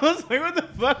 I was like, what the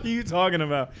fuck are you talking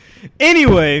about?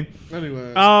 Anyway,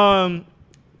 Anyway,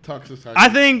 toxic. I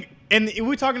think, and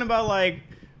we're talking about like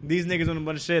these niggas on a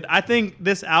bunch of shit. I think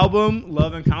this album,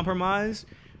 Love and Compromise,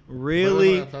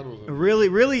 really,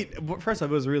 first off,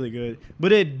 it was really good,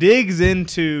 but it digs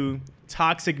into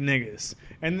toxic niggas.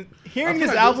 And hearing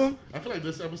this album, I feel like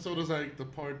this episode is like the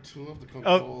part 2 of the oh,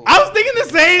 Control. I was thinking the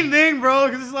same thing, bro,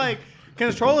 because it's like,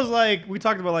 Control is like, we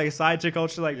talked about like a side chick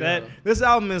culture like that. Yeah. This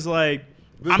album is like,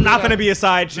 This I'm did not have- going to be a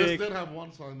side chick. This did have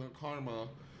one song, the Karma,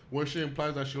 where she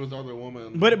implies that she was the other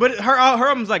woman. But her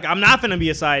album's like, I'm not gonna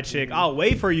be a side chick. I'll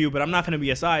wait for you, but I'm not gonna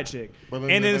be a side chick. But then-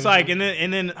 And then it's like, and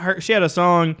then she had a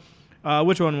song.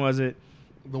 Which one was it?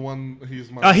 the one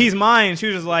he's mine. He's mine. She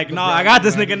was just like, The no, I brown got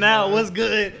this man nigga is now. mine. What's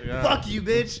good? Yeah. Fuck you,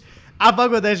 bitch. I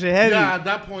fuck with that shit heavy. Yeah, at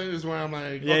that point is where I'm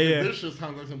like, Yeah, okay, yeah. this shit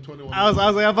sounds like some 21. I was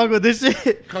like, I fuck with this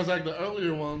shit. Because like the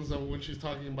earlier ones, when she's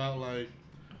talking about like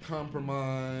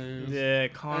compromise. Yeah,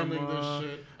 ending karma. this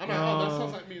shit. I'm like, oh, that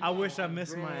sounds like me. I now. wish I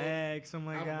missed Girl, my ex. Oh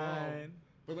my I'm god. wrong.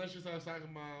 But then she starts talking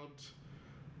about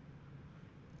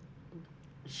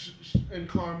in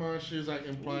karma. She's like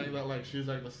implying that like she's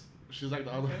like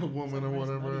the other woman or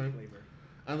whatever.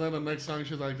 And then the next song,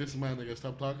 she's like, "This is my nigga.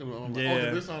 Stop talking to him." I'm like, Yeah.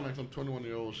 oh, this sounds like some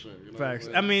 21-year-old shit. You know Facts.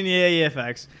 what I'm I mean, yeah,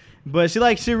 facts. But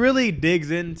she really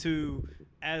digs into,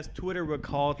 as Twitter would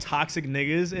call, toxic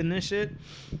niggas in this shit.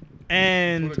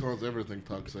 And Twitter calls everything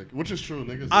toxic, which is true,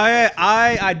 niggas.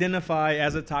 I identify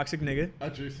as a toxic nigga.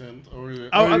 Adjacent or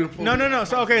No.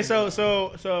 So okay,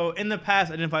 so in the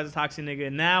past I identified as a toxic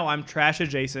nigga. Now I'm trash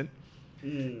adjacent.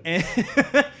 And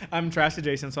I'm trash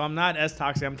adjacent, so I'm not as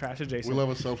toxic. I'm trash We adjacent. love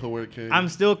a self-aware king. I'm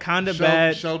still kind of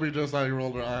bad. Shelby just like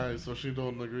rolled her eyes, so she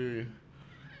don't agree.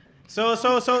 So like He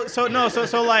collects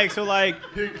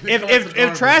the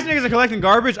if trash garbage. niggas are collecting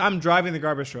garbage, I'm driving the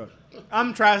garbage truck.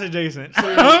 I'm trash adjacent.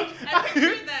 I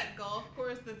picture that golf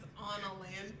course that's on a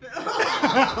landfill.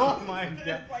 Oh my God.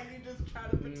 It's like you just try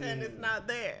to pretend it's not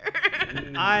there.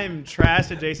 I'm trash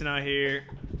adjacent out here.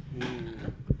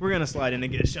 We're gonna slide in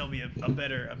and get Shelby a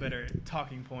better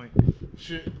talking point.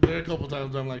 There are a couple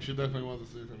times I'm like, she definitely wants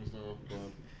to see some stuff, but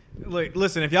Look,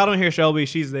 listen, if y'all don't hear Shelby,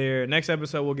 she's there. Next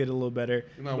episode we'll get a little better.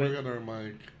 no, But we got her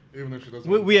mic, even if she doesn't.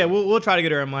 we'll try to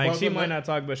get her a mic. Well, She the might ne- not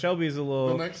talk, but Shelby's a The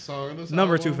little next song, this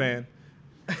number album, 2 fan.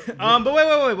 But wait.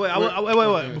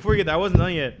 Okay. Before we get there, I wasn't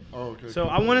done yet. Oh, okay. So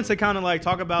I wanted to kind of like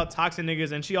talk about toxic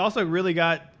niggas, and she also really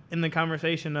got in the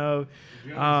conversation of,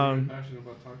 Gianna's very passionate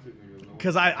about toxic niggas. though.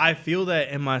 because I feel that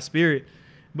in my spirit,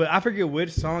 but I forget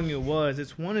which song it was.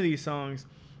 It's one of these songs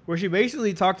where she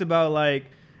basically talked about like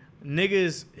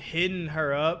niggas hitting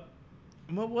her up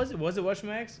What was it? Was it Watch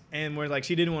Max? And where like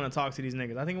she didn't want to talk to these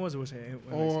niggas. I think it was Watch Max.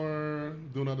 Or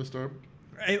Do Not Disturb.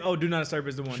 Oh, Do Not Disturb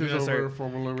is the one. She's Do Not over Disturb.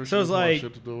 Formula. So it's like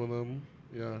shit to do with them.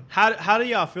 Yeah. How do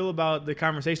y'all feel about the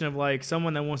conversation of like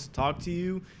someone that wants to talk to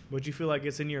you, but you feel like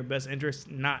it's in your best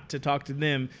interest not to talk to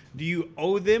them? Do you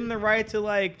owe them the right to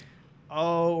like,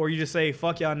 or you just say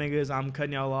fuck y'all niggas, I'm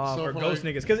cutting y'all off, So or for ghost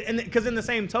like- niggas? Because in the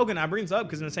same token, I bring this up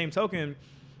because in the same token,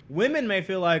 women may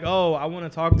feel like, oh, I want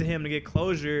to talk to him to get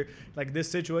closure. Like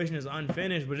this situation is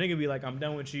unfinished, but nigga be like, I'm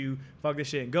done with you. Fuck this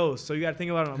shit and ghost. So you got to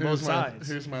think about it on both sides.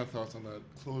 Here's my thoughts on that.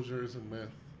 Closure is a myth.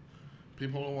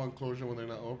 People don't want closure when they're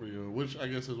not over you, which I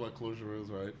guess is what closure is,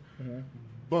 right? Mm-hmm.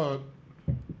 But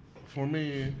for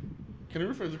me, can you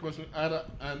rephrase the question? I had an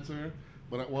answer,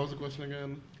 but what was the question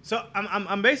again? So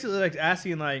I'm basically like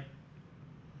asking like,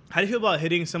 how do you feel about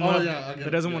hitting someone I get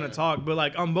that doesn't it, want yeah. to talk, but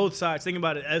like on both sides? Think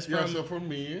about it as from Yeah, so for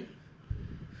me,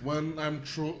 when I'm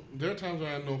true, there are times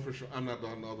when I know for sure I'm not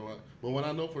done otherwise. But when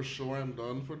I know for sure I'm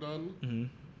done, Mhm.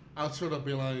 I'll sort of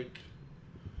be like,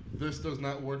 this does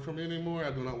not work for me anymore.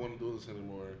 I do not want to do this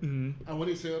anymore. Mhm. And when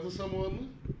you say that to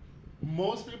someone,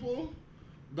 most people,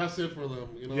 that's it for them.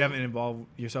 You know, You haven't involved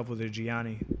yourself with a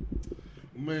Gianni.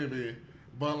 maybe,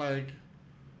 but like,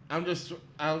 I was sort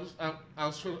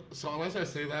of, so unless I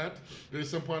say that, there's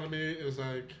some part of me is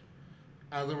like,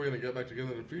 either we're gonna get back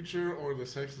together in the future, or the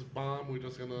sex is bomb. We're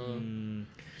just gonna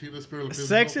keep the spirit of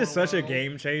Sex physical is for such a while.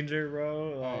 game changer,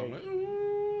 bro. Oh, Like, man.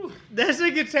 Ooh. that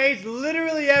shit can change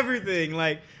literally everything.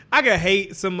 Like, I could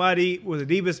hate somebody with the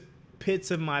deepest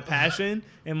pits of my passion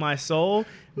and my soul,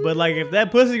 but like if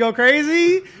that pussy go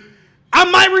crazy, I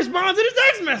might respond to the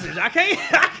text message. I can't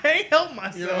help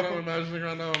myself. You know what I'm imagining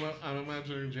right now? I'm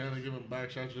imagining Janet giving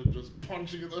back shots and just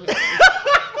punching in the head.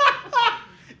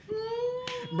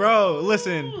 Bro,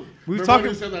 listen, Remember when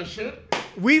you said that shit?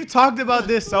 we've talked about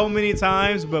this so many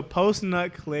times, but post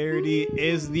nut clarity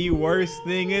is the worst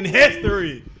thing in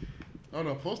history. Oh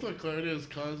no, post-nut clarity has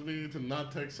caused me to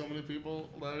not text so many people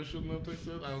that I shouldn't have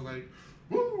texted. I was like,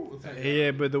 woo! It's like,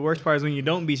 Yeah, but the worst part is when you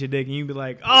don't beat your dick and you be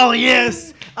like, oh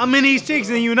yes, I'm in these chicks,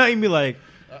 and you not, you be like,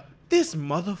 this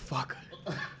motherfucker.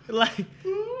 Like,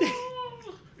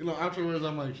 you know, afterwards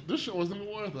I'm like, this shit wasn't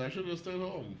even worth it. I should have stayed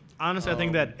home. honestly, I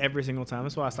think that every single time.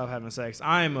 That's why I stopped having sex.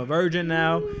 I am a virgin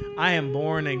now. I am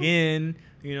born again.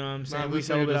 You know what I'm saying? Nah, We this nigga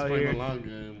celibate just out playing here. the long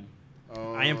game.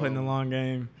 I am playing the long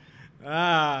game.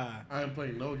 Ah. I am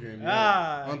playing no game yet.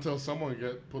 Ah. Until someone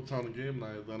puts on a game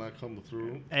night, then I come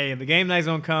through. Hey, the game night's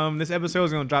gonna come. This episode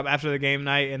is gonna drop after the game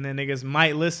night, and then niggas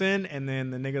might listen, and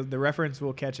then the reference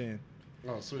will catch in.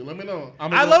 Oh, sweet. Let me know.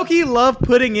 I low key love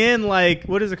putting in like,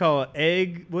 what is it called?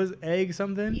 Egg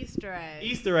something? Easter egg.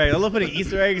 Easter egg. I love putting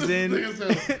Easter eggs in.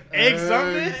 Egg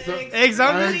something? Egg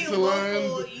something?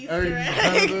 Local Easter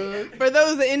Egg egg. For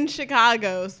those in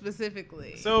Chicago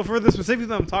specifically. So for the specific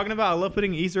that I'm talking about, I love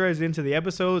putting Easter eggs into the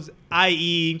episodes,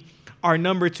 i.e. our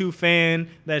number 2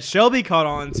 fan that Shelby caught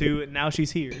on to. Now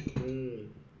she's here.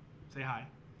 Say hi.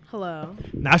 Hello.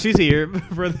 Now she's here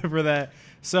for that.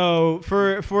 So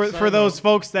for those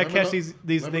folks that catch these let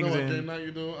me know things what game in. night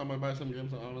you do. I'm gonna buy some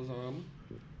games on Amazon.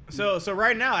 So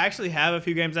right now I actually have a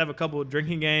few games. I have a couple of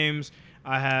drinking games.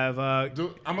 I have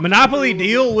I'm a Monopoly couple-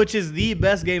 Deal, which is the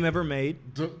best game ever made.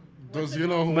 Does you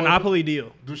know who Monopoly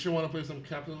Deal. Does she want to play some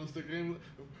capitalistic game?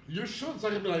 You should. So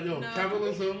I can be like, yo, No.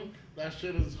 capitalism. That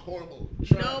shit is horrible. No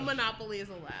Trash. Monopoly is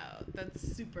allowed.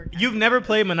 That's super. You've never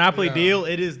played Monopoly Yeah. Deal.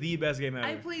 It is the best game ever.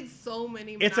 I played so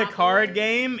many. It's a card Monopolies.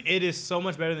 game. It is so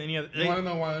much better than any other. You want to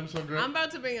know why I'm so great? I'm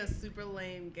about to bring a super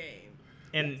lame game.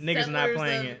 And niggas not Settlers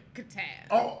playing of it. Catan.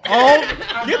 Oh,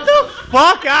 get the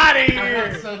fuck out of I got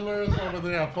here! settlers over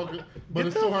there. I fuck it, but Get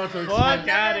it's the too hard to fuck explain.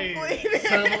 out of Never here! played it.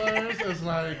 Settlers is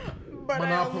like But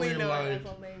I only Monopoly know like. it as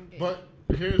a lame game. But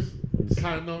here's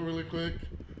side note really quick.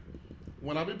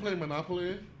 When I be playing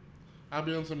Monopoly, I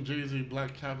be on some Jay-Z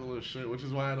black capitalist shit, which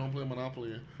is why I don't play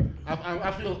Monopoly.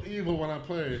 I feel evil when I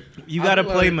play. You I gotta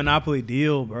feel play like, Monopoly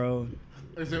Deal, bro.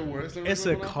 Is it worse than It's a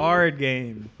Monopoly? card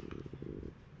game.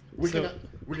 We So-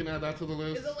 can add that to the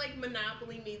list. Is it like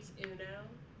Monopoly meets Uno?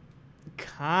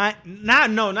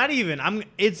 Not even.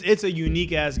 It's a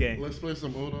unique ass game. Let's play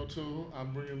some Uno too.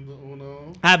 I'm bringing the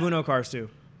Uno. I have Uno cards too.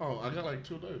 Oh, I got like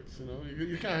 2 decks. You know,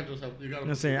 you can't just have. You gotta. You know what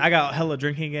I'm saying? I got hella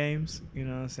drinking games. You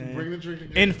know what I'm saying? Bring the drinking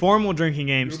games. Informal drinking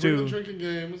You games bring the too. drinking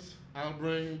games. I'll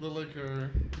bring the liquor.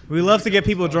 We love to get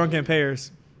people drunk in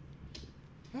pairs.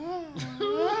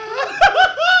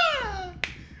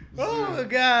 Oh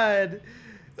God!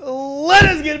 Let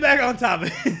us get back on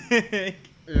topic.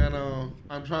 You know,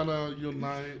 I'm trying to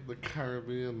unite the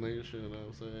Caribbean nation. You know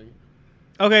what I'm saying?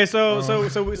 Okay, so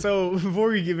before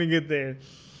we even get there,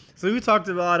 so we talked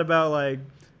a lot about like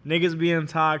niggas being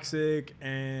toxic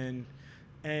and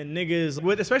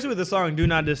niggas especially with the song "Do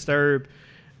Not Disturb."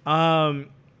 I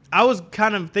was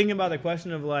kind of thinking about the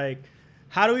question of like,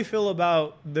 how do we feel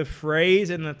about the phrase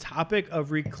and the topic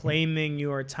of reclaiming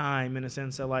your time, in a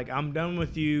sense that like, I'm done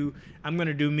with you, I'm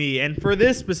gonna do me. And for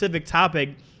this specific topic,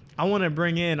 I want to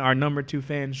bring in our number 2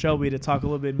 fan, Shelby, to talk a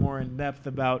little bit more in depth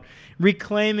about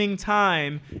reclaiming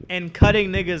time and cutting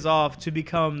niggas off to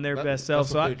become their best self.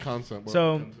 That's a big concept.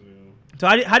 So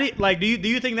how do you like? Do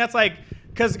you think that's like?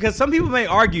 Because some people may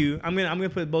argue. I'm gonna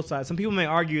put both sides. Some people may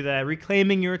argue that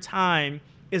reclaiming your time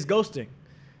is ghosting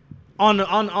on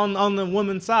the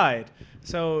woman's side.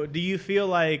 So do you feel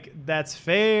like that's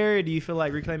fair? Do you feel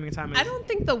like reclaiming time is... I don't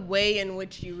think the way in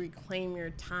which you reclaim your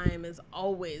time is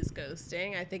always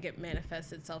ghosting. I think it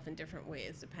manifests itself in different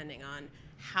ways depending on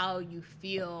how you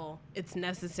feel it's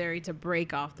necessary to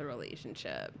break off the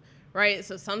relationship, right?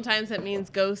 So sometimes it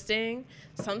means ghosting.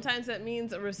 Sometimes it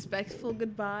means a respectful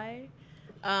goodbye.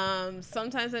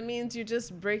 Sometimes it means you're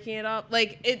just breaking it up.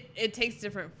 Like, it takes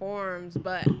different forms,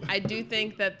 but I do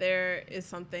think that there is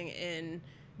something in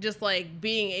just like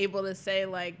being able to say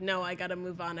like, no, I gotta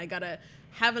move on. I gotta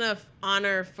have enough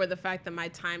honor for the fact that my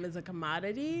time is a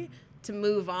commodity to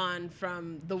move on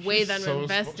from the way that I'm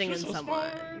investing in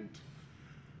someone. Smart.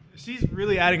 She's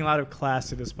really adding a lot of class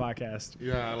to this podcast.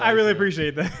 Yeah, I really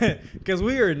appreciate that because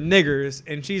we are niggers,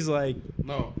 and she's like,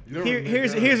 no. You're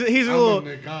here's a little.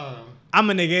 I'm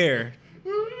a nigger.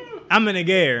 I'm a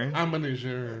nigger. I'm a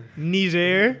Niger.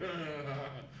 Niger.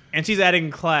 And she's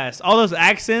adding class. All those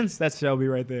accents, that's Shelby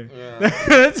right there. Yeah.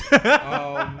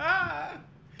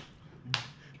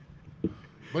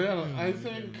 But yeah, I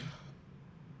think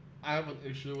I have an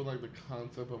issue with like the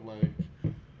concept of like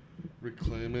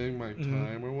reclaiming my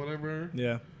time or whatever.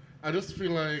 Yeah. I just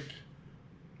feel like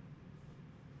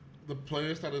the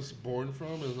place that it's born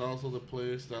from is also the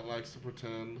place that likes to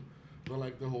pretend that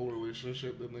like the whole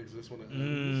relationship didn't exist when it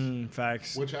ends.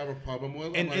 Facts. Which I have a problem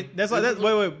with. And like, that's like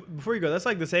wait, before you go, that's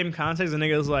like the same context. The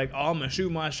nigga's like, oh, I'm gonna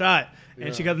shoot my shot,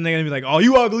 and she got the nigga to be like, oh,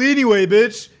 you ugly anyway,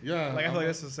 bitch. Yeah. Like I feel like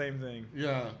that's the same thing.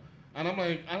 Yeah. And I'm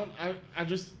like,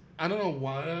 I don't know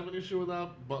why I have an issue with that,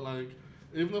 but like,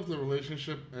 even if the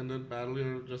relationship ended badly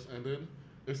or just ended,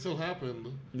 it still happened.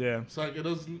 Yeah. It's like it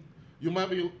doesn't. You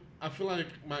might be. I feel like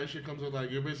my issue comes with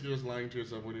like you're basically just lying to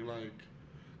yourself when you're like,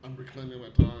 I'm reclaiming my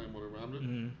time, whatever. I'm just,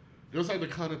 just like the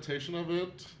connotation of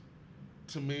it,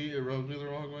 to me, it rubs me the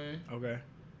wrong way. Okay.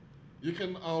 You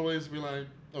can always be like,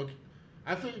 okay.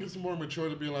 I think it's more mature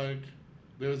to be like,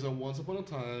 there's a once upon a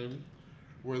time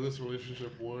where this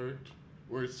relationship worked,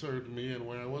 where it served me and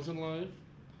where I was in life.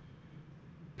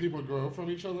 People grow from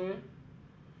each other,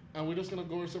 and we're just gonna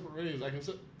go our separate ways.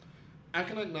 I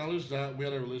can acknowledge that we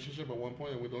had a relationship at one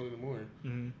point and we don't anymore.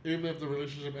 Even if the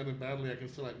relationship ended badly, I can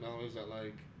still acknowledge that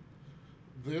like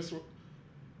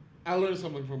I learned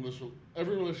something from this.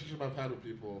 Every relationship I've had with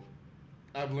people,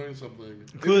 I've learned something.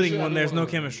 Including when there's no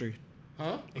chemistry.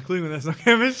 Huh? Including when there's no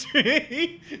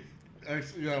chemistry.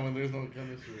 Yeah, when there's no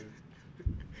chemistry.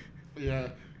 Yeah.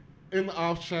 In the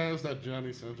off chance that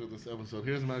Johnny censored this episode,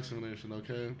 here's my explanation,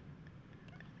 okay?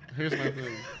 Here's my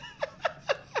thing.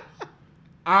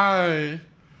 I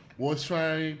was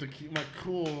trying to keep my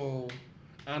cool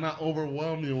and not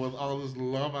overwhelm you with all this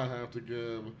love I have to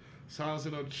give. So I was,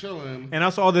 chilling. And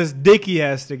also all this dick he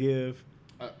has to give.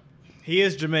 He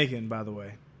is Jamaican, by the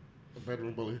way. The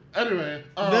bedroom bully. Anyway.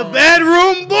 The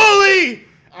bedroom bully!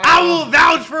 I will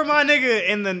vouch for my nigga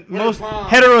in the most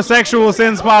heterosexual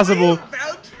sense possible.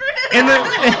 In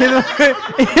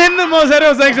the most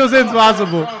heterosexual sense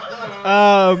possible.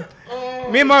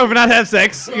 Me and Mark would not have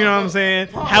sex, you know what I'm saying?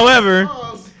 However,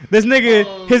 this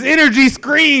nigga, his energy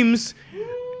screams,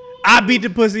 I beat the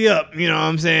pussy up, you know what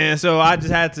I'm saying? So I just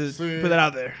had to put that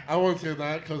out there. I won't say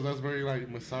that because that's very like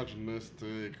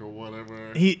misogynistic or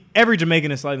whatever. Every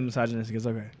Jamaican is slightly misogynistic. It's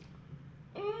okay.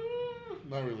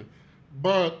 Not really.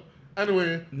 But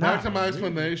anyway, back to my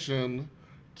explanation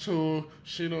to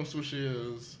She Knows Who She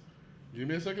Is. Give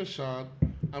me a second shot.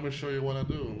 I'm going to show you what I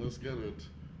do. Let's get it.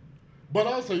 But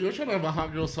also, you're trying to have a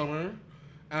hot girl summer.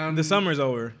 And the summer's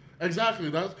over.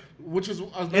 Exactly.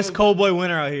 It's cold boy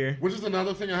winter out here. Which is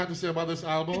another thing I have to say about this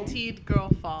album. Petite girl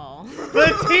fall.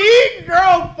 Petite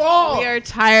girl fall. We are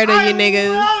tired of you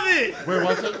niggas. I love it. Wait,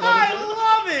 what's it? I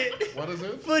love it. What is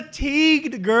it?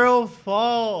 Fatigued girl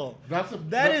fall.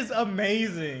 That is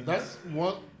amazing.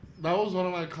 That was one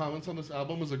of my comments on this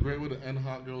album. Is a great way to end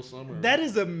hot girl summer. That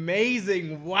is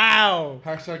amazing. Wow.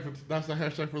 That's the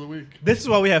hashtag for the week. This is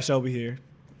why we have Shelby here.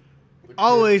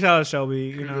 Always shout out Shelby,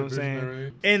 you know what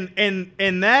I'm saying?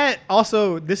 And that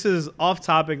also, this is off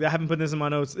topic. I haven't put this in my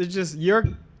notes. It's just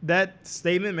that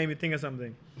statement made me think of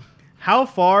something. How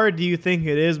far do you think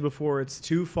it is before it's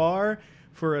too far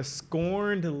for a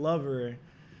scorned lover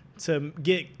to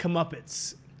get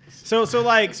comeuppance? So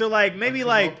like maybe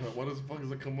like what the fuck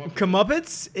is a comeuppance?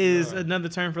 comeuppance is another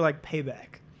term for like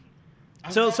payback.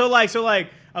 So like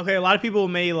okay, a lot of people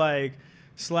may like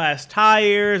slash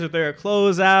tires if they're a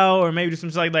closeout, or maybe just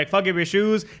some shit like fuck up your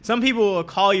shoes. Some people will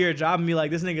call your job and be like,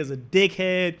 this nigga's a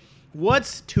dickhead.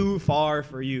 What's too far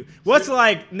for you? What's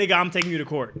like, nigga, I'm taking you to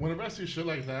court? Whenever I see shit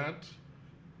like that,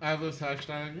 I have this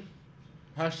hashtag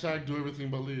do everything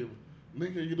but leave.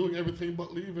 Nigga, you're doing everything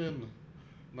but leaving.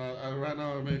 Now, right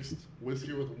now I mixed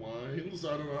whiskey with wine,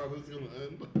 so I don't know how this is gonna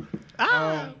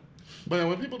end. But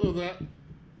when people do that,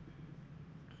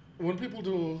 when people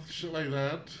do shit like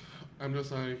that, I'm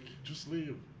just like, just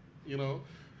leave, you know?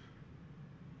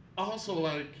 Also,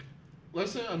 like,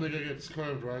 let's say a nigga gets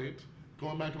curved, right?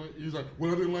 Going back to it, he's like,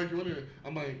 well, I didn't like you anyway.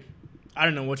 I'm like, I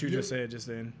don't know what you just said just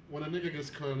then. when a nigga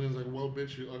gets curved, he's like, well,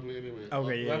 bitch, you ugly anyway.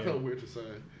 Okay, That felt weird to say.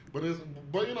 But you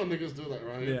know niggas do that,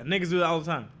 right? Yeah, niggas do that all the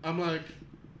time. I'm like,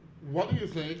 what do you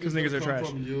think? Because is niggas gonna are come trash.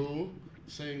 from you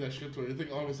saying that shit to her? You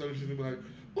think all of a sudden she's gonna be like,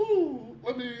 ooh,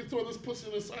 let me throw this pussy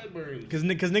in the sideburns? Because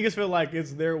niggas feel like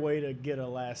it's their way to get a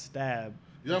last stab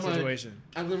situation.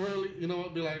 Like, at the very least, you know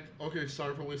what? Be like, okay,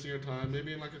 sorry for wasting your time.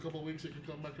 Maybe in like a couple of weeks you can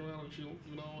come back around and she'll,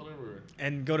 you know, whatever.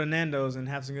 And go to Nando's and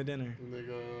have some good dinner.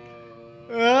 Nigga.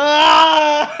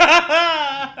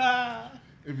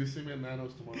 If you see me at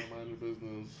Nanos tomorrow, mind your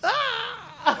business.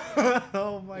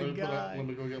 Oh my god. Let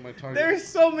me go get my target. There's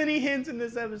so many hints in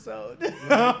this episode.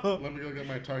 let me go get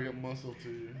my target muscle to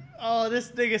you. Oh,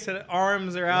 this nigga said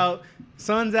arms are out,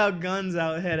 sun's out, guns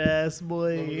out, head ass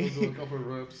boy. Let me go do a couple of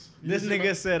reps. This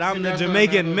nigga said I'm the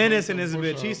Jamaican menace in this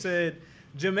bitch. He said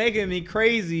Jamaican me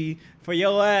crazy for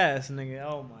your ass, nigga.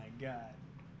 Oh my god.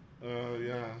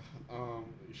 Yeah.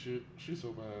 She's so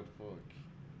bad. Fuck.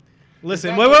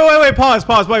 Listen, wait, pause.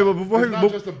 Wait, before It's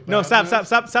not just a no, stop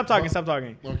talking, What? stop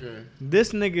talking. Okay.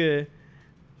 This nigga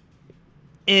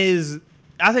is,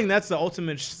 I think that's the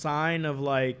ultimate sign of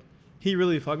like he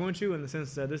really fucking with you in the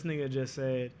sense that this nigga just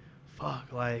said,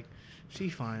 "Fuck, like she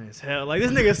fine as hell." Like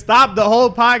this nigga stopped the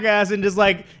whole podcast and just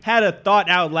like had a thought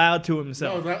out loud to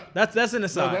himself. No, that's an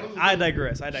aside. I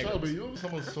digress. Shelby, you have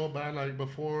someone so bad like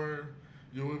before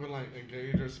you even like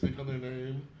engage or speak on their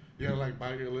name, you gotta like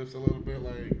bite your lips a little bit,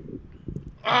 like.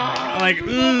 Yeah,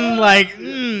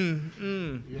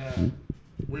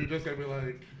 where you just gotta be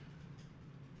like,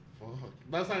 fuck.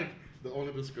 That's like the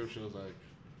only description is like,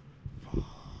 fuck.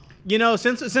 You know,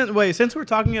 since we're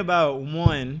talking about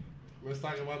one, Let's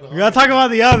talk about the we gotta talk about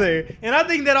the other, and I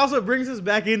think that also brings us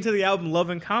back into the album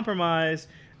 "Love and Compromise."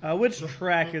 Which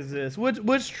track is this?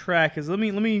 Which track is? Let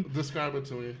me describe it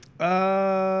to me.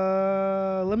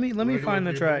 Let me Regular find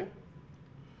the people? track.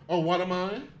 Oh, what am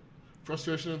I?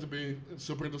 Frustration into being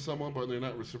super into someone, but they're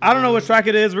not reciprocating. I don't know which track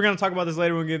it is. We're gonna talk about this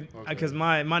later. We'll give because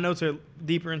Okay. my notes are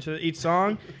deeper into each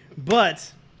song,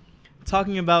 but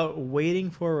talking about waiting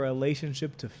for a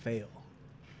relationship to fail.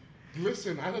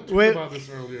 Listen, I didn't Wait. talk about this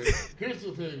earlier. Here's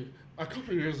the thing. A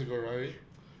couple of years ago, right?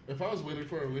 If I was waiting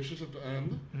for a relationship to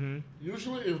end,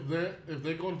 usually if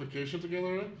they go on vacation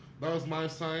together, that was my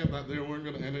sign that they weren't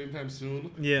gonna end anytime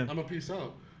soon. Yeah. I'm a peace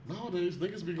out. Nowadays,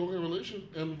 niggas be going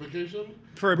on vacation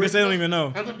For a bitch they don't even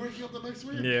know. and then breaking up the next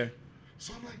week. Yeah.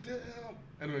 So I'm like, damn.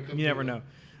 Anyway, You never know.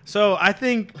 So I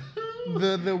think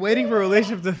the waiting for a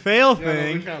relationship to fail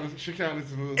thing She can't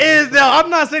listen to this. is no. I'm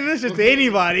not saying this shit to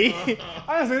anybody.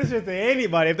 I'm not saying this shit to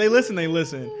anybody. If they listen, they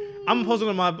listen. I'm posting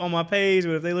on my page,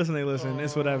 but if they listen, they listen.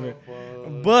 It's whatever.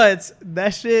 Fuck. But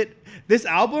that shit, this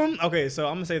album. Okay, so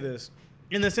I'm gonna say this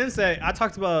in the sense that I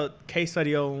talked about Case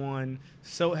Study 01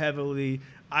 so heavily.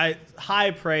 I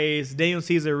high praise. Daniel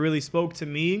Caesar really spoke to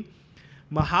me.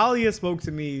 Mahalia spoke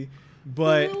to me,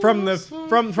 but from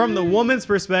the woman's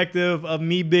perspective of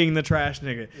me being the trash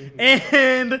nigga.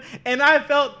 And I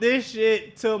felt this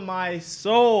shit to my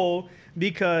soul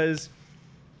because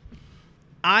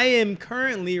I am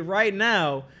currently right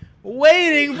now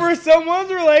waiting for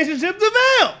someone's relationship to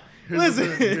fail.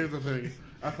 Listen. Here's the thing.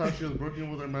 I thought she was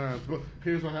working with her man. But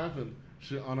here's what happened.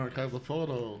 She unarchived the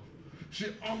photo.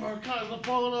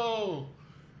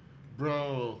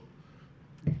 Bro.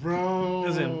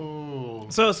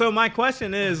 Listen. So my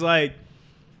question is like,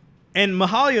 and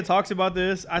Mahalia talks about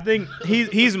this. I think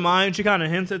he's mine. She kind of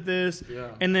hints at this. Yeah.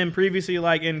 And then previously,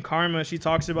 like in Karma, she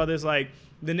talks about this. Like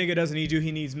the nigga doesn't need you,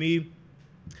 he needs me.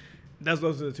 Those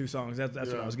are the two songs. That's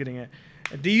what I was getting at.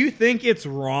 Do you think it's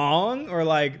wrong or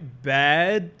like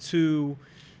bad to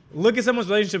look at someone's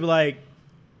relationship like,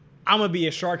 I'm gonna be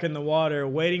a shark in the water,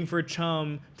 waiting for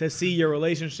chum to see your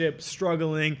relationship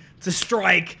struggling to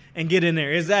strike and get in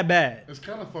there? Is that bad? It's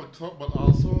kind of fucked up, but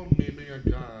also maybe a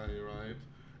guy, right?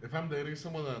 If I'm dating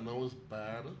someone that I know is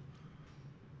bad,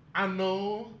 I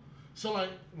know. So like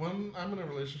when I'm in a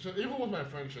relationship, even with my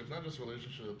friendships, not just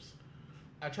relationships,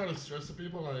 I try to stress to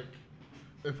people like,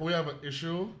 if we have an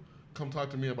issue, come talk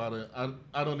to me about it.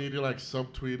 I don't need you like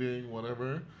subtweeting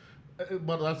whatever.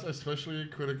 But that's especially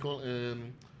critical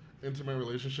in intimate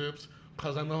relationships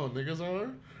because I know how niggas are.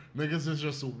 Niggas is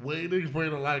just waiting for you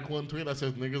to like one tweet that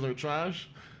says niggas are trash.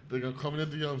 They're gonna come in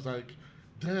the DMs like,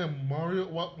 damn, Mario,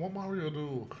 what Mario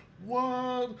do?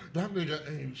 What? That nigga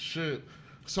ain't shit.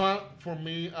 So for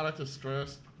me, I like to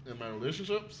stress in my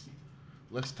relationships,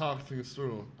 let's talk things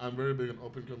through. I'm very big on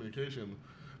open communication.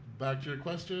 Back to your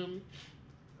question,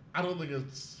 I don't think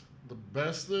it's the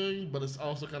best thing, but it's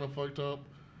also kind of fucked up.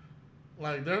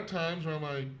 Like, there are times where I'm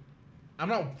like, I'm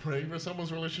not praying for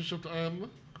someone's relationship to end,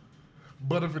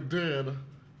 but if it did,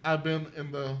 I've been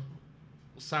in the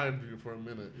side view for a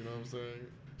minute, you know what I'm saying?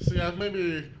 See, I've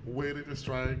maybe waited to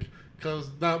strike,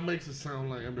 because that makes it sound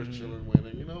like I'm just chilling,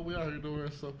 waiting. You know, we out here doing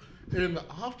stuff. In the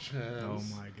off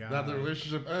chance that the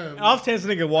relationship ends. Off chance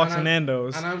nigga walks in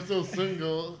Nando's. And I'm still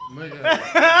single, nigga.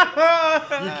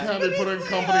 You can't be putting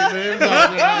company names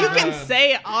out there. You can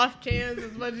say off chance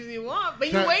as much as you want,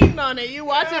 but you waiting on it. You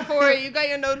watching for it. You got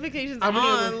your notifications on.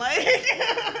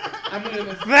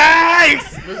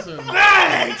 Thanks! Listen.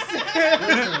 Thanks!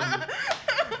 Listen.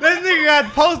 This nigga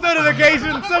got post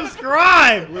notifications,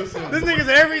 subscribe. Listen. This nigga's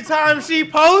every time she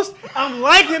posts, I'm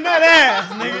liking that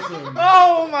ass, nigga. Listen.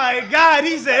 Oh my god,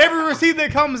 he said every receipt that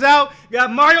comes out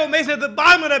got Mario Mason at the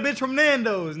bottom of that bitch from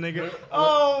Nando's, nigga.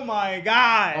 Oh my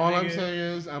god. All nigga. I'm saying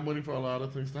is I'm waiting for a lot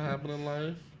of things to happen in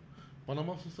life, but I'm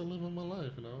also still living my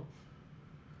life, you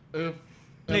know?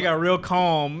 They got real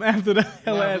calm after the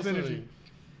hell Nah, ass listen, energy.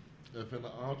 If in the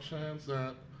off chance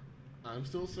that I'm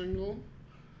still single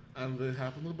and they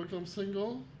happen to become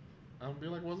single, I'll be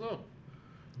like, what's up?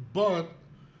 But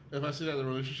if I see that the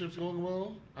relationship's going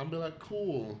well, I'll be like,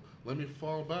 cool, let me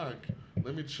fall back.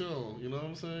 Let me chill. You know what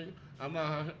I'm saying? I'm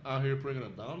not out here bringing a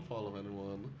downfall of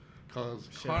anyone because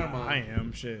karma. I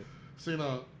am shit. See,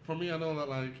 now, for me, I know that,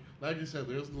 like you said,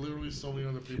 there's literally so many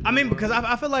other people. I mean, because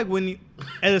I feel like when you,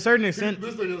 at a certain extent.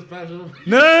 This thing is passionate.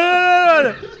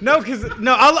 No, because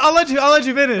I'll let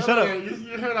you finish. Shut up.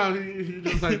 You heard how he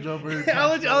just like jumped in. I'll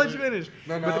let you finish.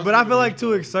 But I feel like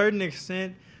to a certain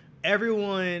extent,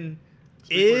 everyone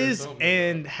is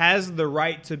and has the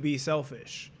right to be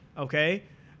selfish. Okay,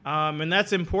 and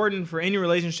that's important for any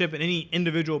relationship and any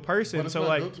individual person. But it's so not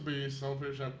like, good to be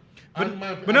selfish. but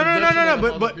no.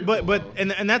 But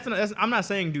that's I'm not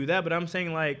saying do that. But I'm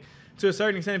saying like to a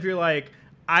certain extent, if you're like,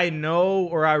 I know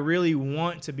or I really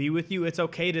want to be with you, it's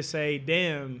okay to say,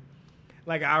 damn,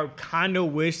 like I kind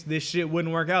of wish this shit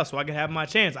wouldn't work out so I could have my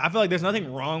chance. I feel like there's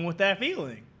nothing wrong with that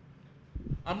feeling.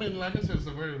 I mean, like I said, it's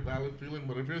a very valid feeling,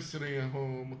 but if you're sitting at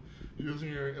home using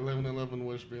your 11:11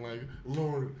 wish, being like,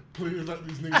 Lord, please let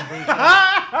these niggas break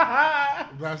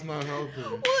up, that's not healthy.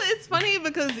 Well, it's funny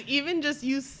because even just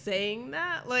you saying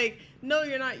that, like, no,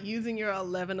 you're not using your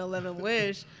 11:11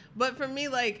 wish, but for me,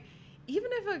 like,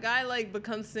 even if a guy, like,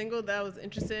 becomes single that I was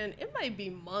interested in, it might be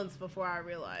months before I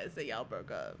realize that y'all broke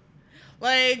up.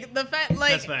 Like, the fact,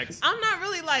 like, That's facts. I'm not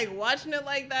really, like, watching it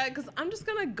like that because I'm just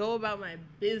going to go about my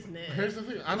business. Here's the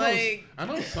thing. I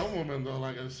know some women, though,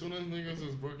 like, as soon as niggas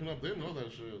is broken up, they know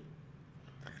that shit.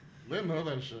 They know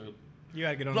that shit. You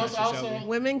gotta get on Plus that shit, also- Shelby.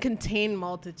 Women contain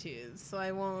multitudes, so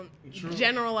I won't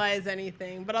generalize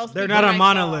anything, but I'll speak They're for not a myself.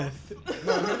 monolith.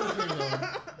 No, here's the thing, though.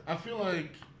 I feel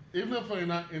like, even if you're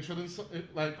not interested in,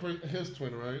 like, his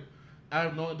twin, right? I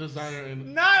have no desire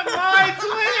in... Not my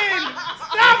twin!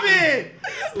 Stop it!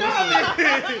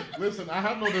 Stop it! Listen, I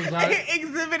have no desire...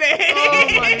 Exhibit A. Oh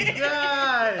my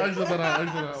god! Exit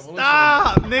out. Well,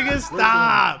 Stop, nigga,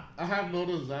 stop! I have no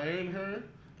desire in her,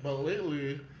 but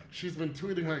lately, she's been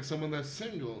tweeting like someone that's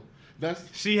single.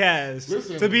 She has.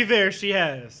 Listen. To be fair, she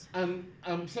has. And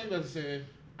I'm saying that to say,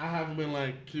 I haven't been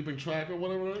like keeping track or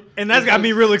whatever. And that's got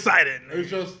me real excited. It's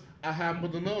just, I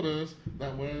happened to notice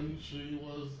that when she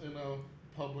was in a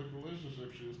public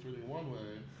relationship, she was tweeting one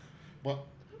way. But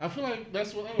I feel like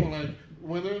that's what I don't like.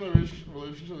 When they're in a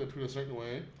relationship, they tweet a certain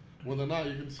way. When they're not,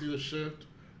 you can see the shift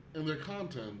in their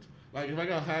content. Like, if I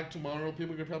got hacked tomorrow,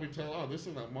 people could probably tell, oh, this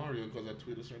is not Mario because I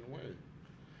tweet a certain way.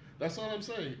 That's all I'm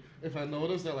saying. If I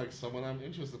notice that, like, someone I'm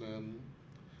interested in,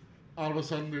 all of a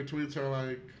sudden their tweets are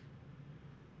like,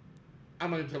 I'm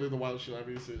not gonna tell you the wild shit I've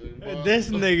been seeing. This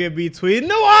nigga be tweeting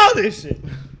the wildest shit.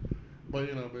 But,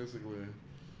 you know, basically.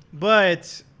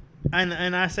 But,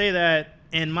 and I say that,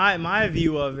 and my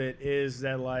view of it is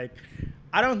that, like,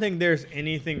 I don't think there's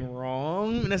anything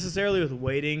wrong necessarily with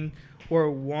waiting or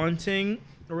wanting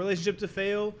a relationship to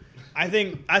fail. I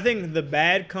think the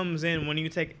bad comes in when you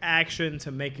take action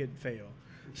to make it fail.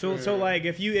 So like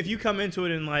if you come into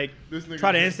it and like This nigga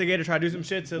try to just- instigate or try to do some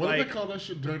shit to What do like they call that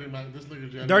shit? Dirty Mac. This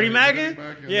nigga Jan. Dirty Mackin'?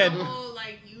 Yeah. Oh,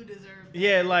 like you deserve.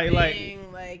 Yeah, like-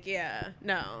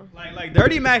 no. like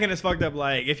dirty macking is fucked up.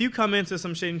 Like if you come into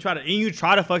some shit and you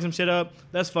try to fuck some shit up,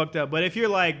 that's fucked up. But if you're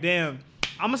like, damn,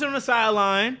 I'm gonna sit on the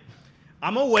sideline,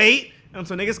 I'm gonna wait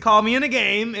until niggas call me in the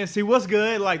game and see what's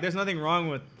good. Like there's nothing wrong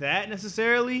with that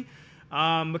necessarily,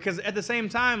 because at the same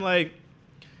time, like,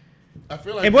 I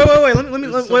feel like. and wait, let me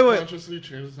it wait. subconsciously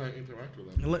changes how I interact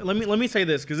with them. Let me say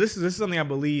this because this is something I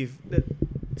believe that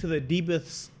to the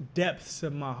deepest depths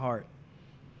of my heart.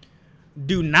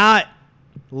 Do not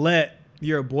let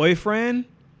your boyfriend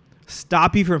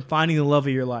stop you from finding the love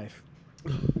of your life.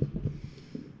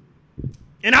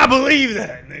 And I believe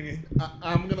that, nigga.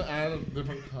 I'm gonna add a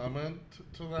different comment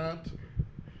to that.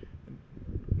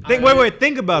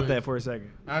 Think about that for a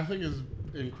second. I think it's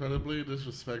incredibly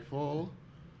disrespectful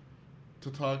to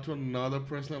talk to another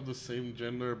person of the same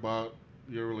gender about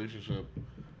your relationship.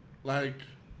 Like,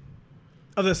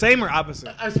 Of the same or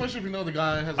opposite? especially if you know the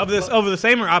guy has Of the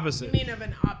same or You opposite? mean of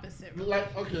an opposite?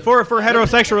 Like, okay. For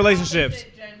heterosexual relationships.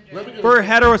 Opposite gender. Let me get For a-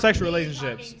 heterosexual Me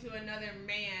relationships. Talking to another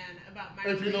man about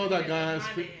my If you know that guy has,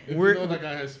 relationship with if my you We're- know that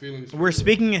guy has feelings. for We're you.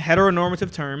 speaking in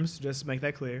heteronormative terms, just to make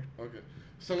that clear. Okay,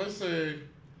 so let's say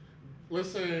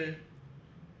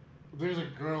there's a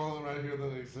girl right here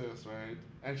that exists, right?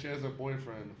 And she has a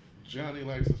boyfriend. Gianni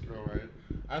likes this girl, right?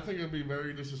 I think it'd be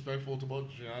very disrespectful to both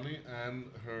Gianni and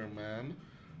her man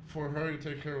for her to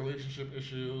take her relationship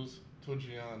issues to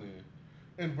Gianni.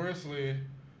 Inversely,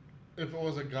 if it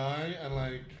was a guy and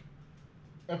like,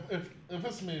 if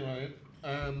it's me, right,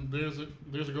 and there's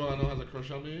a girl I know has a crush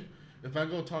on me, if I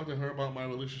go talk to her about my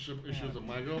relationship issues with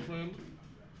my girlfriend,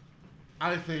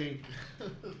 I think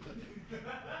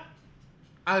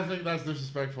that's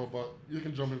disrespectful, but you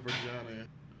can jump in for Gianni.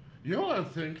 You know what I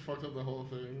think fucked up the whole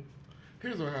thing?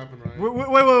 Here's what happened, right?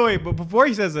 Wait. But before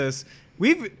he says this,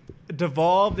 we've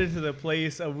devolved into the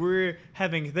place of we're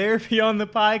having therapy on the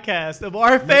podcast of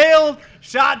our failed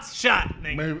shots shot.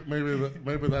 Nigga.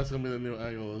 Maybe that's gonna be the new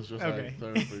angle. It's just Okay. like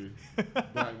therapy,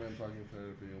 black men talking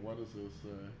therapy. And what does this say?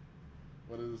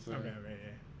 What does it say? Okay,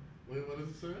 Wait, what does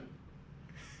it say?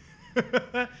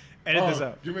 okay. Edit this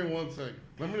out. Give me 1 second.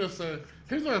 Let me just say.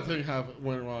 Here's what I think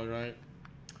went wrong, right?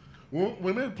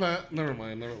 We made plan. Never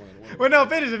mind. Wait, no,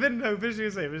 finish it. Finish what you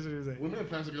say. We made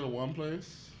plans to go to one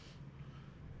place.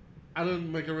 I didn't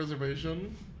make a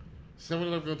reservation. So we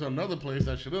ended up going to another place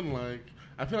that she didn't like.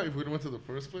 I feel like if we went to the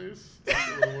first place, it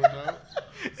would have worked out.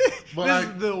 But This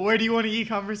is the where do you want to eat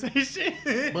conversation.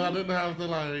 But I didn't have the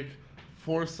like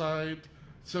foresight.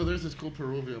 So there's this cool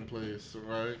Peruvian place,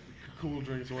 right? Cool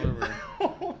drinks, whatever.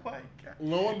 Oh my god.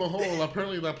 Lo and behold,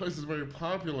 apparently that place is very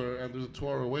popular, and there's a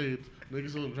 2-hour wait.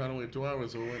 Niggas wasn't trying to wait 2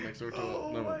 hours, so we went next door to it.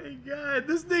 Oh Never. my god,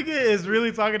 this nigga is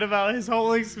really talking about his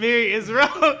whole experience, bro.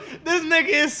 This nigga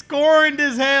is scorned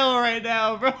as hell right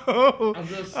now, bro. I'm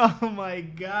just- Oh my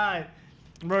god.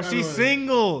 Bro, she's Anyway.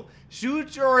 single.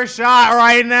 Shoot your shot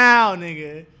right now,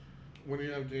 nigga. When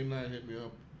you have game night, hit me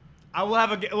up. I will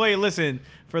have a wait. Listen,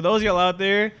 for those of y'all out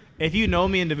there, if you know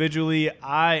me individually,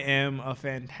 I am a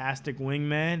fantastic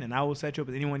wingman, and I will set you up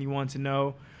with anyone you want to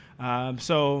know.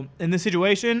 So in this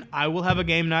situation, I will have a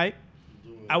game night.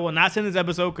 Do it. I will not send this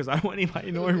episode because I don't want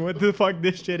anybody knowing what the fuck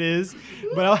this shit is.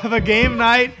 But I'll have a game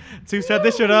night to set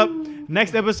this shit up.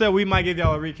 Next episode, we might give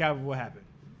y'all a recap of what happened.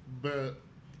 But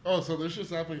so this shit's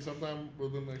happening sometime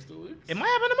within the next 2 weeks. It might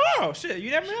happen tomorrow. Shit,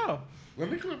 you never know. Let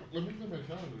me clip my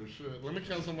calendar. Shit. Let me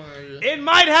cancel my. It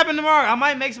might happen tomorrow. I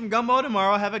might make some gumbo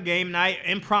tomorrow, have a game night,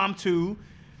 impromptu,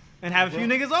 and have a few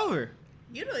niggas over.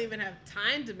 You don't even have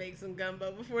time to make some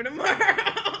gumbo before tomorrow.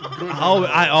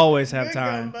 I always have Good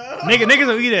time. gumbo. Niggas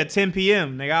will eat at 10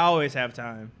 p.m. Nigga, I always have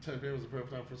time. 10 p.m. is the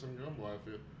perfect time for some gumbo. I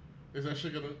feel. Is that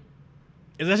shit gonna?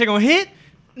 Is that shit gonna hit?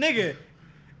 Nigga,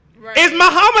 Right. is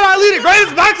Muhammad Ali the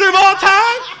greatest boxer of all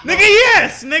time? Nigga,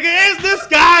 yes. Nigga, is this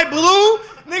guy blue?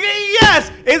 Nigga,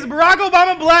 yes. Is Barack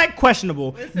Obama black?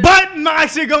 Questionable. Listen. But my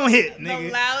shit gonna hit,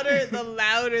 nigga. The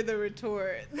louder the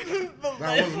retort, the That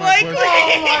less was my likely. question.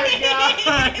 Oh my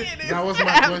God. it is That was my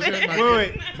happening. question.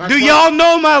 Wait. My Do que- y'all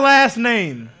know my last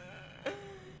name?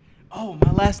 Oh,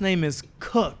 my last name is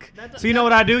Cook. That's- So you know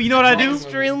what I do? You know what I do?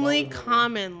 Extremely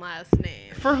common last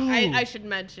name. For who? I should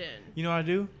mention. You know what I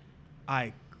do?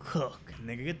 I cook,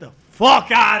 nigga. Get the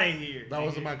fuck out of here. That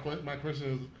wasn't my question. My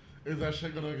question is that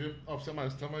shit gonna upset my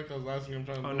stomach? Because last thing I'm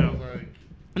trying to Oh, do no. is like,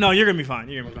 No, you're gonna be fine.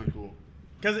 You're gonna be okay, fine. cool.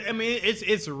 Because I mean,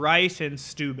 it's rice and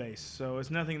stew based, so it's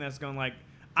nothing that's gonna like.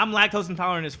 I'm lactose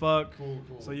intolerant as fuck. Cool.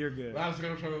 So you're good. Last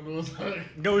thing I'm trying to do is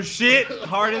like. Go shit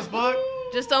hard as fuck.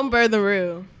 Just don't burn the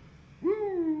roux.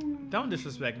 Woo. Don't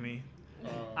disrespect me. Uh,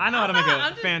 I know how to make I'm a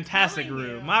just fantastic telling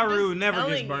roux. you. My I'm roux just never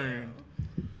gets telling you. burned.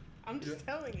 I'm just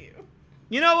telling you.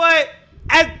 You know what?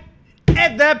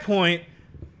 At that point,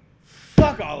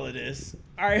 fuck all of this.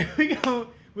 All right,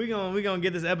 we gonna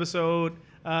get this episode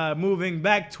moving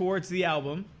back towards the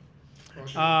album.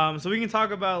 Okay. So we can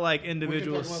talk about like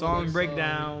individual talk about the song next,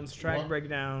 breakdowns, track what-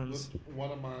 breakdowns.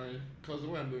 What am I? Because the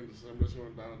way I'm doing this, I'm just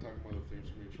going down and talking about the themes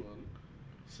from each one.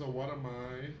 So what am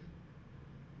I?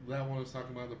 That one is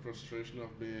talking about the frustration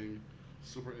of being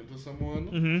super into someone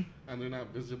Mm-hmm. and they're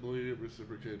not visibly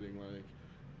reciprocating. Like,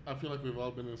 I feel like we've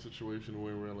all been in a situation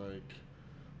where we're like.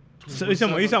 So you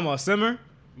talking about Simmer?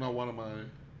 No, what am I?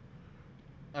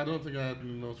 I don't think I had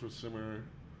any notes for Simmer,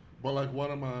 but like, what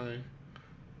am I?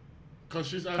 Because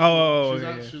she's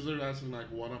asking, she's literally asking like,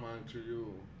 what am I to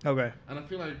you? Okay. And I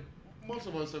feel like most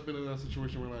of us have been in that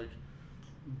situation where like,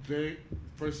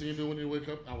 first thing you do when you wake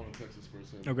up, I want to text this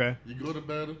person. Okay. You go to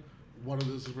bed, what is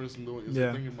this person doing? Is Yeah.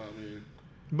 he thinking about me?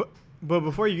 But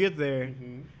before you get there,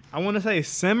 Mm-hmm. I want to say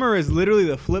Simmer is literally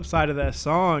the flip side of that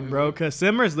song, bro. Because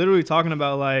Simmer is literally talking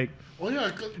about like Oh yeah,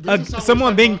 'cause this is something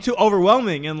someone we being talked too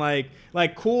overwhelming and like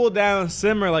cool down,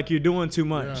 simmer like you're doing too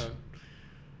much.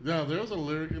 Yeah, there was a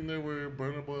lyric in there where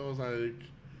Burna Boy was like,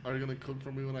 "Are you gonna cook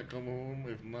for me when I come home?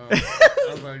 If not,"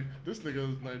 I was like, "This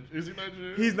nigga is he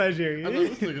Nigerian?" He's Nigerian. I was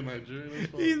like, "This nigga Nigerian." as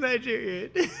fuck." He's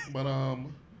Nigerian. But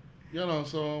you know,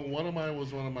 so One of Mine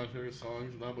was one of my favorite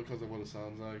songs, not because of what it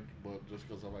sounds like, but just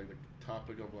because of like the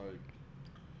topic of like,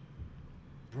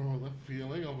 bro, the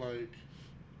feeling of like,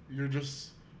 you're just,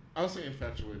 I would say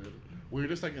infatuated. Where you're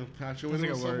just like infatuated That's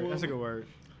a with good word. someone, That's a good word.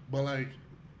 but like,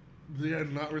 they're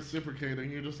not reciprocating.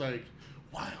 You're just like,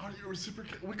 why aren't you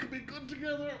reciprocating? We could be good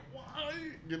together. Why?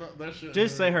 You know that shit.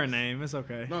 Just say her hurts. name. It's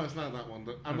okay. No, it's not that one.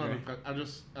 I'm Okay. not.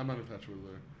 I'm not infatuated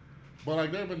with her. But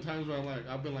like, there have been times where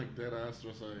I've been like dead ass,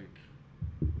 just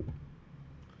like,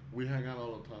 we hang out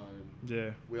all the time. Yeah.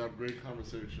 We have great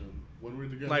conversation when we're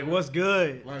together. Like, what's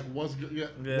good? Like, what's good? Yeah.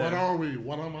 Yeah. What are we?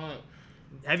 What am I?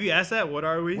 Have you asked that? What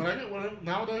are we?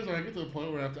 Nowadays, when I get to the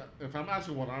point where if I'm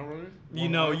asking what are we, You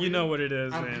know what it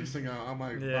is, I'm man. piecing out. I'm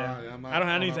like, Yeah. bye. I'm not, I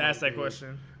don't need I'm to not ask that with you.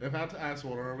 question. If I have to ask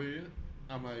what are we,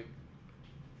 I'm like,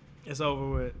 It's over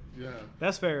with. yeah.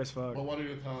 That's fair as fuck. But what are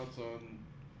your thoughts on?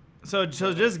 So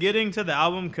just getting to the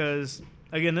album, because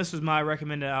again, this was my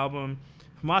recommended album.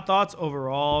 My thoughts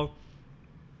overall,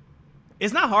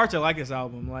 it's not hard to like this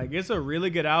album. Like, it's a really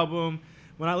good album.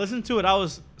 When I listened to it, I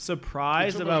was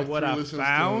surprised It took me, about like, what 3 I listens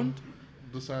found.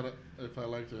 to decide if I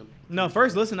liked it. No,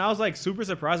 first listen, I was like super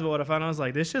surprised about what I found. I was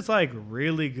like, this shit's like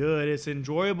really good. It's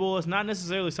enjoyable. It's not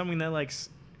necessarily something that like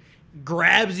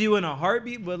grabs you in a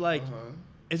heartbeat, but like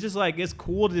it's just like it's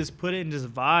cool to just put it and just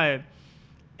vibe.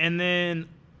 And then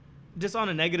just on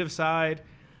the negative side,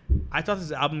 I thought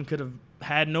this album could have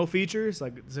had no features.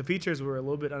 Like the features were a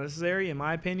little bit unnecessary in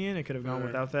my opinion. It could have gone Fair.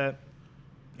 without that.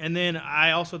 And then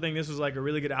I also think this was like a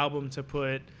really good album to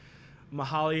put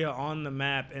Mahalia on the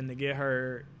map and to get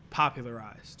her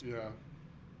popularized. Yeah.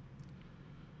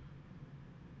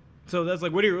 So that's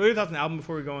like, what are your thoughts on the album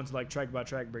before we go into like track by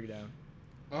track breakdown?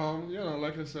 You know,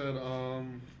 like I said,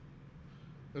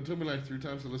 it took me like 3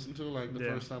 times to listen to. Like the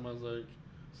Yeah. first time, I was like,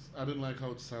 I didn't like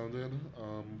how it sounded.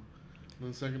 Then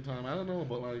the second time, I don't know,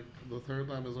 but like the third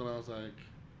time is when I was like,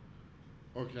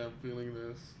 okay, I'm feeling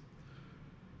this.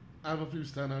 I have a few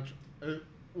standout. It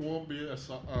won't be a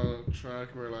track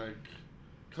where like,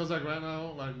 cause like right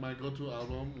now, like my go-to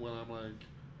album when I'm like,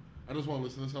 I just want to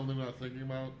listen to something without thinking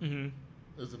about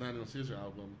Mm-hmm. is the Daniel Caesar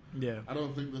album. Yeah. I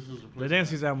don't think this is The replacing Dance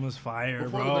that. Season album was fire,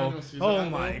 Before the bro. Daniel Caesar Oh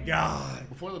album- my god.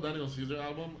 Before the Daniel Caesar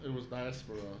album, it was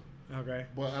Diaspora. Okay.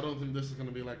 But I don't think this is going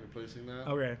to be like replacing that.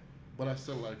 Okay. But I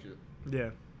still like it.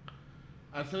 Yeah.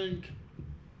 I think,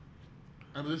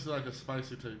 and this is like a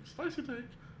spicy take. Spicy take?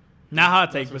 Not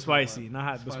hot That's take, but what spicy. I'm Not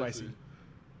hot, but spicy.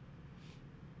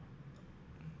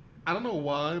 I don't know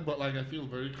why, but like I feel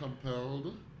very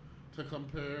compelled to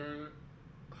compare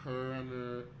her and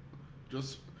her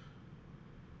just.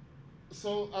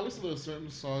 So I listen to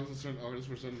certain songs and certain artists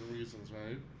for certain reasons,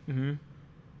 right? Mm-hmm.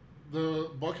 The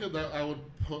bucket that I would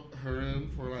put her in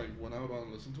for like when I would want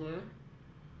to listen to her,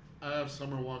 I have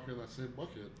Summer Walker in that same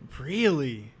bucket.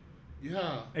 Really?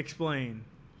 Yeah, Explain.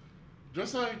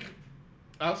 just like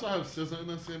I also have SZA in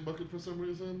that same bucket for some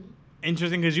reason.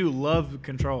 Interesting, because you love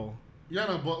Control. Yeah,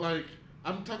 no, but like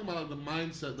I'm talking about like, the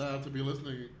mindset that I have to be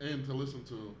listening in to listen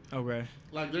to. Okay.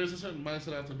 Like there's a certain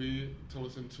mindset I have to be to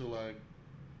listen to like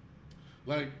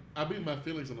I beat my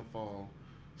feelings in the fall.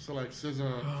 So like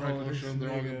SZA, Frank this Ocean, they're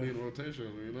all gonna nigga. be in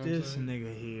rotation. You know what I'm This saying?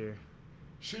 nigga here.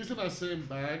 She's in that same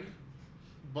bag,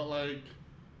 but like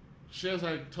she has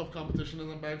like tough competition in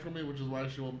the bag for me, which is why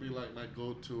she won't be like my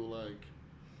go-to like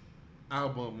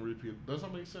album repeat. Does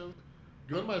that make sense?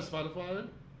 Go to my Spotify,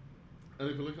 and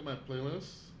if you look at my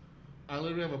playlist, I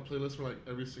literally have a playlist for like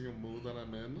every single mood that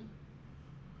I'm in,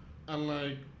 and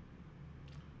like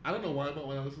I don't know why, but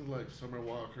when I listen to like Summer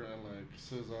Walker and like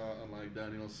SZA and like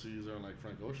Daniel Caesar and like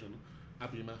Frank Ocean, I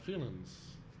be in my feelings.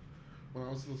 When I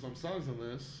listen to some songs in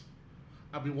this,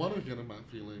 I be wanting to get in my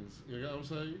feelings. You get what I'm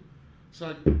saying? So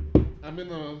like, I'm in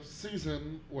a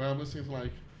season where I'm listening to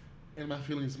like in my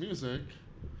feelings music,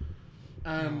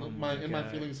 and Oh my my in my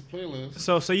God. feelings playlist.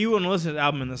 So you wouldn't listen to the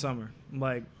album in the summer,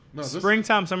 like No, this-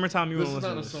 springtime, summertime. You This wouldn't is listen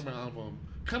not to a this. summer album.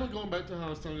 Kind of going back to how I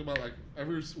was telling you about like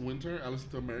every winter I listen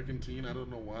to American Teen. I don't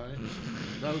know why.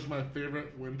 That is my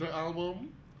favorite winter album.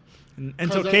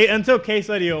 Until 'Cause Until Case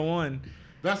Study 01.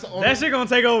 That's the only. That shit gonna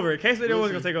take over. Case Study 01 is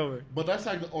gonna Listen, take over. But that's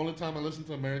like the only time I listen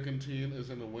to American Teen is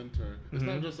in the winter. It's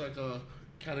not Mhm. just like a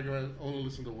category. I only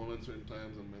listen to women certain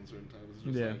times and men certain times. It's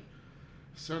just Yeah. like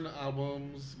certain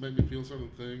albums make me feel certain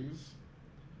things,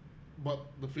 but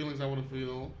the feelings I want to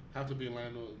feel have to be in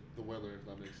line with the weather. If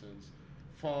that makes sense.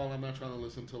 Fall, I'm not trying to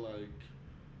listen to like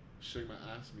shake my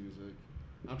ass music.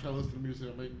 I'm trying to listen to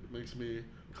music that makes me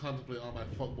contemplate all my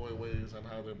fuckboy ways and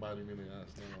how they're biting me in the ass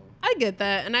now. I get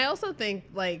that, and I also think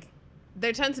like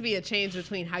there tends to be a change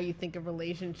between how you think of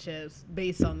relationships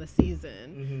based on the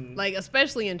season. Mhm. Like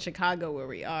especially in Chicago where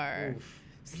we are.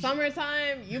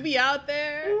 Summertime, you be out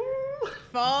there.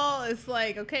 Fall, it's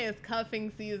like okay, it's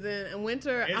cuffing season, and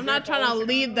winter, Is I'm there not trying fall to in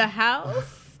leave Chicago? the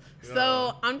house. Yeah.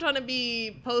 So I'm trying to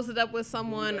be posted up with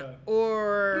someone, Yeah.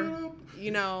 or you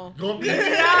know, Go Boot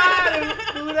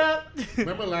up.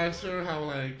 Remember last year how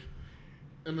like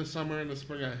in the summer and the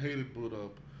spring I hated Boot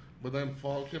Up, but then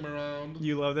fall came around.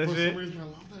 You love that For shit? some reason I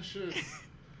love that shit.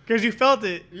 Because you felt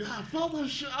it. Yeah, I felt that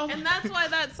shit. I was and that's why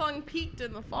that song peaked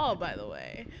in the fall, by the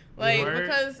way. Like Word.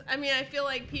 because I mean I feel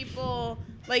like people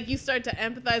like you start to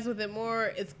empathize with it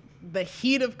more. It's the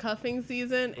heat of cuffing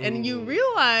season, and you Ooh.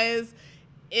 realize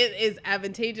it is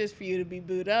advantageous for you to be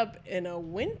booed up in a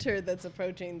winter that's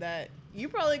approaching that you're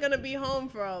probably gonna be home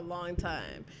for a long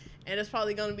time. And it's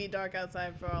probably gonna be dark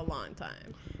outside for a long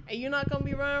time. And you're not gonna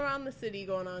be running around the city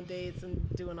going on dates and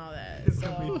doing all that. It's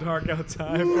gonna be dark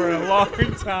outside for a long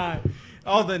time.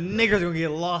 All the niggas gonna get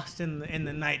lost in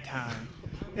the nighttime.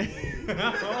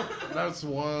 That's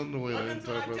one way to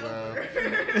interpret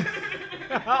that.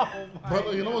 Oh my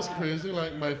But you know what's crazy?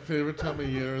 Like my favorite time of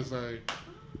year is like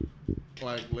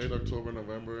late October,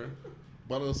 November.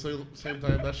 But at the same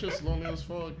time, that shit's lonely as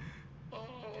fuck. Oh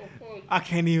fuck. I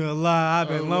can't even lie. I've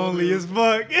been lonely as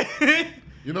fuck.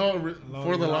 You know,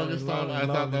 for the Lonely, longest time, lonely, I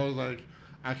thought that lonely. was like,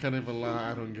 I can't even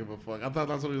lie, I don't give a fuck. I thought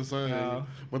that's what he was saying. No.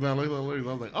 But then I looked at the lyrics,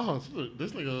 I was like, oh,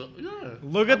 this nigga, yeah.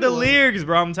 Look at the lyrics,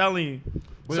 bro. I'm telling you.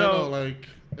 But So- you know, like,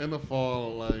 in the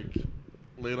fall, like,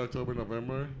 late October,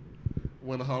 November,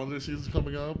 when the holiday season's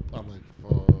coming up, I'm like,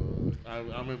 fuck.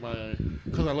 I'm in my,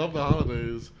 because I love the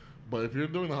holidays, but if you're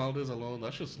doing the holidays alone,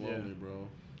 that's just lonely, Yeah. bro.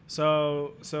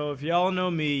 So if y'all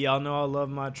know me, y'all know I love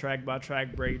my track by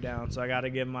track breakdown. So I gotta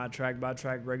give my track by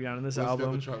track breakdown in this Let's get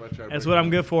album. the track by track That's what I'm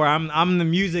breakdown. good for. I'm the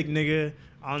music nigga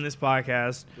on this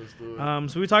podcast. Let's do it.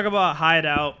 So we talk about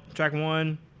Hideout, track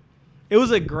 1. It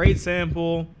was a great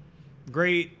sample,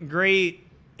 great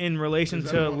in relation Is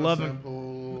that to the one that Love and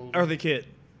sampled- Eartha Kitt.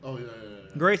 Oh, yeah.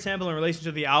 Great sample in relation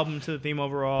to the album, to the theme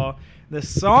overall. The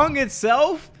song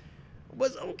itself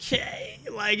was okay.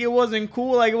 Like, it wasn't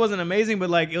cool. Like, it wasn't amazing, but,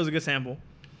 like, it was a good sample.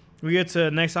 We get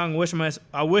to next song,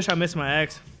 I Wish I Missed My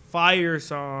Ex. Fire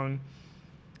song.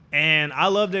 And I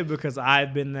loved it because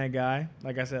I've been that guy.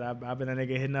 Like I said, I've been that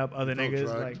nigga hitting up other You felt niggas.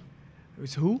 dragged? Like, it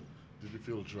was who? Did you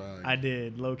feel dry? I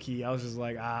did, low key. I was just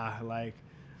like, like,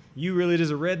 you really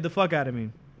just read the fuck out of me.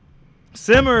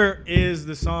 Simmer is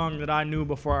the song that I knew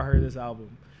before I heard this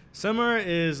album. Simmer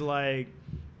is like,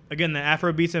 again, the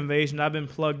Afrobeats invasion. I've been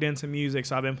plugged into music,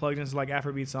 so I've been plugged into like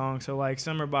Afrobeat songs. So like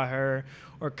Simmer by her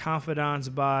or Confidants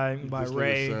by This nigga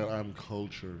Ray. said, I'm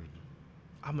cultured.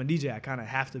 I'm a DJ. I kind of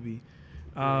have to be.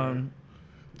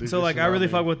 Did So you like I really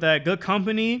Tsunami? fuck with that. Good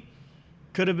Company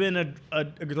could have been a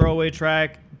throwaway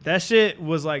track. That shit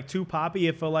was like too poppy.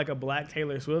 It felt like a Black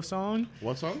Taylor Swift song.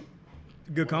 What song?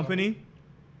 Good What Company.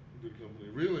 Good Company.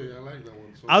 Really? I like that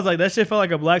one. So I was like, that shit felt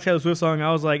like a Black Taylor Swift song.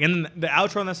 I was like, and the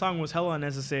outro on that song was hella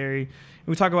unnecessary.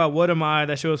 We talk about What Am I?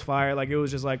 That shit was fire. Like, it was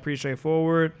just like pretty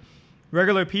straightforward.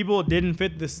 Regular People didn't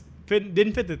fit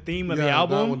didn't fit the theme of the That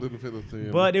one album. didn't fit the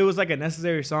theme. But it was like a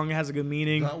necessary song. It has a good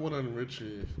meaning. That one and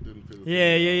Richie didn't fit the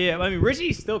Yeah, theme. yeah, yeah. I mean,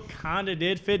 Richie still kind of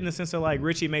did fit in the sense of like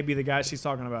Richie may be the guy she's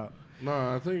talking about. No,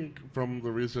 I think from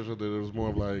the research I did, it was more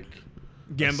of like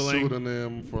Gambling. a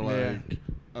pseudonym for Yeah. like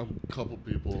a couple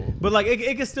people. But like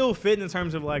it could still fit in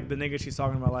terms of like the nigga she's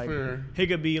talking about. Like Fair. he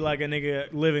could be like a nigga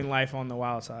living life on the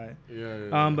wild side.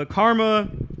 Yeah. But Karma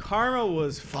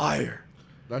was fire.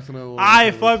 That's another one.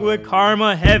 I fuck with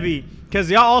Karma heavy because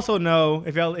y'all also know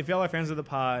if y'all are fans of the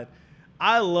pod,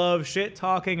 I love shit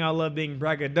talking. I love being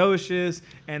braggadocious,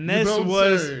 and this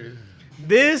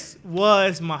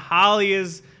was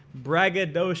Mahalia's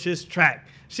braggadocious track.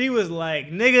 She was like,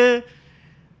 "Nigga,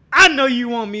 I know you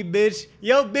want me, bitch.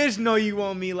 Yo, bitch, know you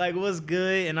want me. Like, what's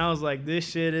good?" And I was like, "This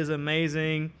shit is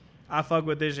amazing. I fuck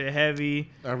with this shit heavy."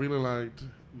 I really liked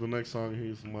the next song,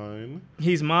 He's Mine.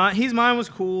 He's mine was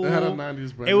cool. It had a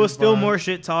 90s brand. It was still vibe. more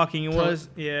shit talking. It Tell- was,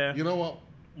 yeah. You know what?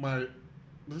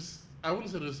 I wouldn't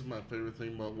say this is my favorite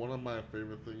thing, but one of my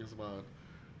favorite things about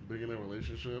being in a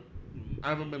relationship, I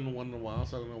haven't been in one in a while,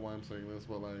 so I don't know why I'm saying this,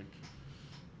 but like,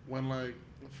 when like,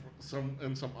 some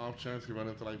off chance you run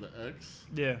into like the ex,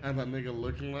 Yeah. and that nigga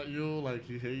looking at you like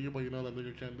he hate you, but you know that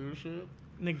nigga can't do shit.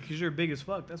 Nigga, because you're big as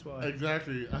fuck. That's why.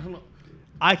 Exactly. I don't know.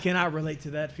 I cannot relate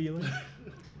to that feeling.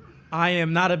 I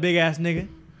am not a big ass nigga.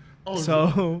 Oh,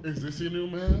 So- is this your new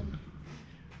man?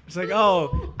 It's like,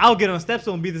 oh, I'll get on steps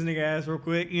and beat this nigga ass real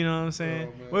quick. You know what I'm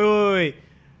saying? Oh, man. Wait.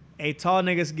 A tall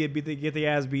niggas get the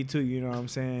ass beat too. You know what I'm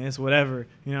saying? It's whatever.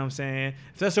 You know what I'm saying?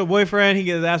 If that's your boyfriend, he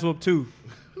gets his ass whooped too.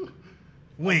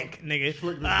 Wink, nigga.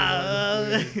 Flick this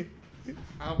nigga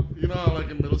on the you know how like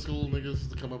in middle school niggas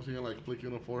used to come up to you and like flick you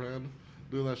in the forehead?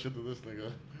 Do that shit to this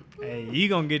nigga. Hey, you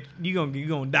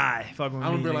gonna die. Fucking with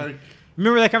I'm me. gonna be nigga. like,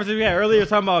 Remember that conversation we had earlier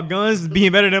talking about guns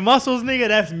being better than muscles, nigga?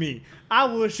 That's me. I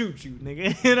will shoot you,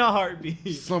 nigga, in a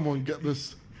heartbeat. someone get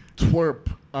this twerp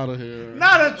out of here.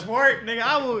 Not a twerk, nigga.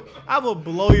 I will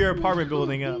blow your apartment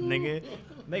building up, nigga.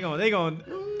 They gonna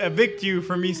evict you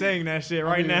for me saying that shit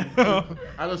right now.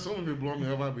 I'd assume if you blow me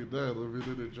up, I'd be dead if you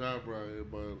did the job right.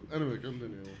 But anyway,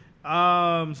 continue.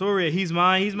 So we're at He's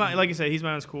Mine. Like you said, He's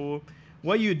Mine is cool.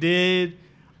 What you did,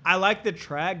 I like the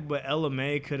track, but Ella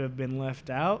May could have been left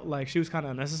out. Like she was kind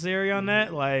of unnecessary on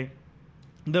that. Like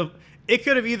it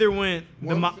could have either went the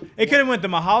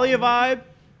Mahalia vibe,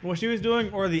 what she was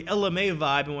doing, or the Ella May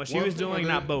vibe and what she One was thing doing.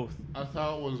 Not both. I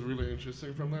thought was really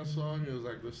interesting from that song is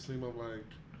like this theme of like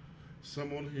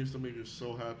someone who used to make you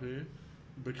so happy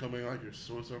becoming like your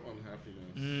source of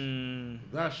unhappiness.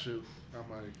 That shit, I'm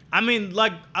like. I mean,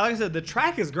 like I said, the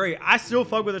track is great. I still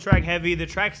fuck with the track heavy. The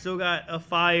track still got a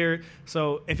fire.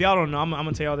 So if y'all don't know, I'm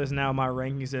gonna tell y'all this now. My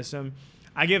ranking system,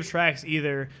 I give tracks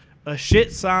either a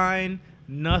shit sign,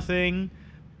 nothing,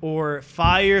 or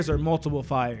fires or multiple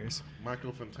fires.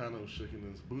 Michael Fantano is shaking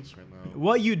his boots right now.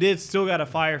 What you did still got a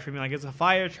fire for me. Like it's a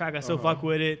fire track. I still fuck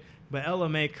with it. But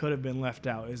LMA could have been left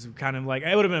out. It's kind of like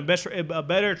it would have been a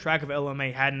better track if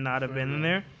LMA had not have been in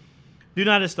there. Do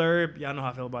Not Disturb. Y'all know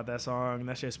how I feel about that song.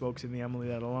 That shit spoke to me. I'm gonna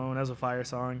leave that alone. That's a fire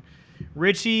song.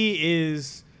 Richie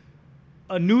is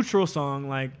a neutral song.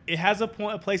 Like it has a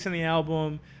place in the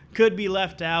album. Could be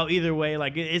left out either way.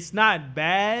 Like it's not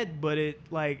bad, but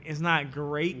it's not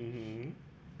great. Mm-hmm.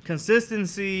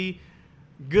 Consistency,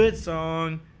 good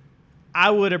song.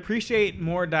 I would appreciate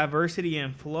more diversity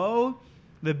and flow.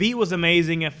 The beat was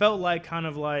amazing. It felt like kind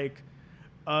of like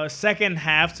a second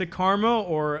half to Karma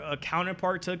or a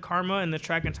counterpart to Karma in the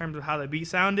track in terms of how the beat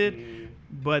sounded.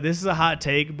 But this is a hot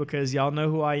take because y'all know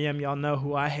who I am. Y'all know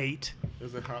who I hate.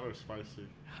 Is it hot or spicy?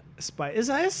 It's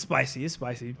spicy. It's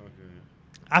spicy. Okay.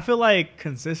 I feel like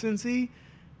Consistency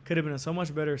could have been a so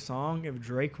much better song if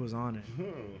Drake was on it.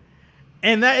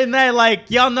 And that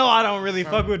like y'all know I don't really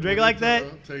fuck with Drake like that.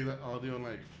 Take that audio and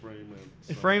like frame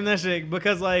it. Frame that shit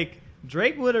because like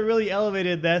Drake would have really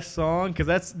elevated that song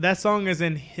because that song is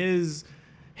in his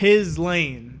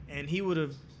lane and he would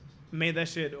have made that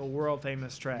shit a world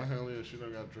famous track. Mahalia, she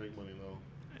don't got Drake money though.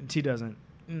 She doesn't.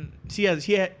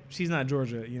 She's not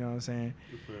Georgia. You know what I'm saying?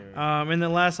 Fair. And the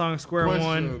last song, Square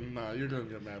One. Nah, you're gonna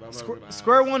get mad. I'm not gonna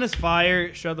Square ask. One is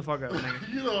fire. Shut the fuck up, nigga.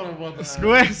 You know what I'm about to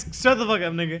Square, ask. shut the fuck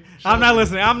up, nigga. I'm not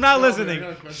listening. I'm not Okay, I listening.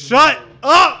 got a question Shut for you.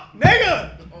 up,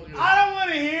 nigga. Okay. I don't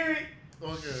want to hear it.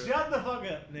 Okay. Shut the fuck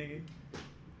up, nigga.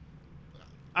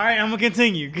 All right, I'm gonna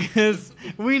continue because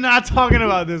we not talking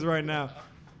about this right now.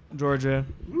 Georgia,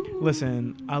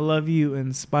 listen, I love you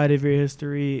in spite of your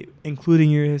history, including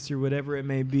your history, whatever it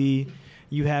may be.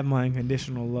 You have my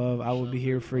unconditional love. I will be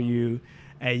here for you.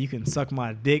 Hey, you can suck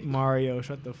my dick, Mario.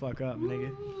 Shut the fuck up,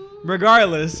 nigga.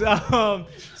 Regardless, so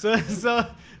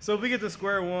if we get to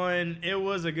square one, it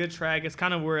was a good track. It's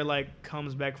kind of where it like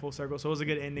comes back full circle. So it was a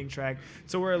good ending track.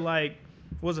 So we're like,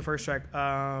 what was the first track?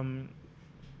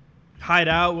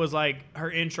 Hideout was like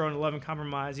her intro and Love and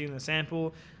Compromise using the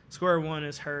sample. Square one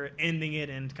is her ending it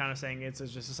and kind of saying it's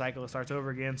just a cycle. It starts over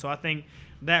again. So I think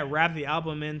that wrapped the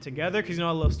album in together because, you know,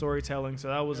 I love storytelling. So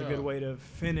that was a good way to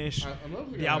finish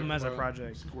the album as a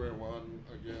project. Square one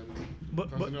again.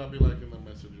 But you know, I'll be liking the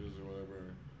messages or whatever.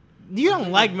 You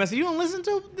don't like message. You don't listen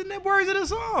to the words of the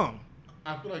song.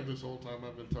 I feel like this whole time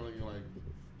I've been telling you, like,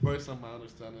 based on my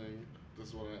understanding, this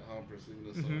is how I'm perceiving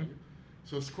this song.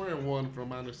 So square one, from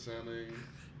my understanding,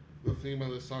 the theme of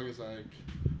this song is like,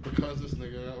 because this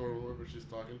nigga or whoever she's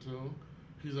talking to,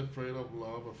 he's afraid of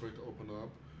love, afraid to open up.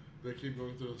 They keep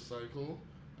going through a cycle,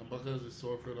 and because he's so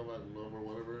afraid of like love or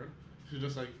whatever, she's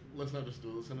just like, let's not just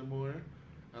do this anymore.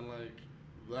 And like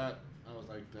that, I was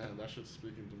like, damn, that shit's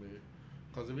speaking to me.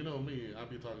 Because if you know me, I'd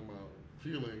be talking about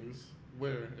feelings.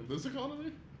 Where in this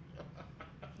economy?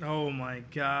 Oh my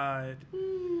God.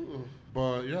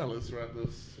 But yeah, let's wrap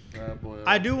this bad boy up.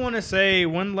 I do want to say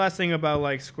one last thing about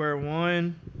like square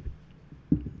one.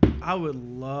 I would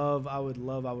love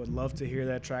to hear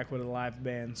that track with a live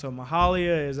band. So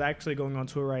Mahalia is actually going on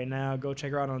tour right now. Go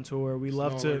check her out on tour. We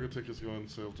love to. Tickets go on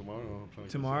sale tomorrow.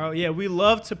 Tomorrow, yeah, we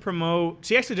love to promote.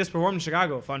 She actually just performed in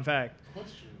Chicago. Fun fact.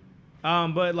 Question.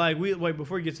 But like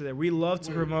before we get to that, we love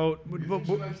to promote. You think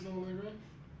she likes No Allegra?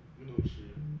 You know she.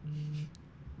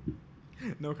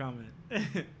 No comment.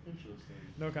 Interesting.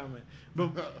 No comment.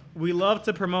 But we love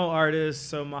to promote artists.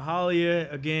 So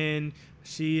Mahalia, again,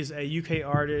 she's a UK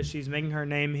artist. She's making her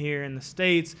name here in the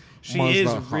States. She is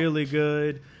really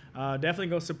good. Definitely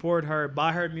go support her.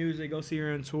 Buy her music. Go see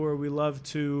her on tour. We love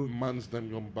to. Man's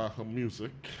them gonna buy her music.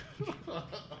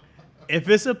 If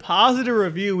it's a positive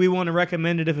review, we want to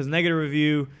recommend it. If it's a negative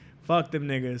review, fuck them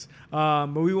niggas.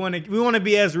 But we want to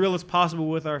be as real as possible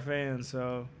with our fans.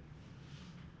 So.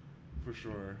 For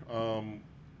sure.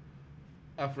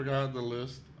 I forgot the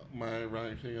list, my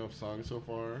ranking of songs so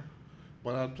far,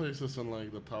 but I'd place this in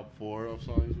like the top 4 of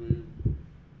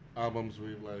albums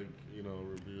we've like, you know,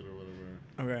 reviewed or whatever.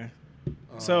 Okay.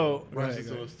 So, Righteous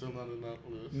is still not in that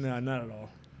list. No, not at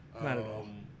all. Not at all.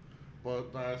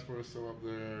 But Diaspora is still up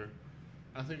there.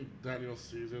 I think Daniel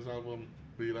Caesar's album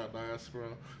beat out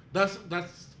Diaspora. That's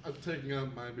taking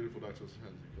out My Beautiful Dark Twisted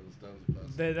Fantasy because that's a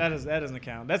classic. That doesn't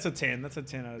count. That's a 10. That's a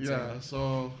 10 out of 10. Yeah,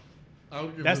 so I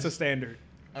would give that's the standard.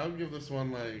 I would give this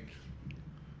one like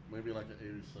maybe like an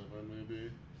 87, maybe.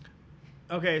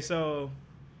 Okay, so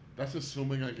that's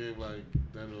assuming I gave like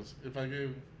Daniel's. If I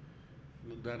gave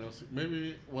Daniel,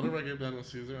 maybe whatever I gave Daniel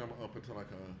Caesar, I'm up into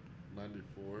like a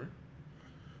 94.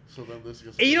 So then this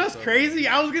gets. You know what's crazy?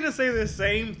 I was gonna say the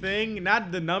same thing,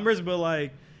 not the numbers, but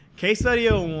like Case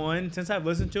Study 01. Since I've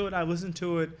listened to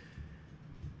it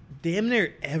damn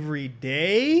near every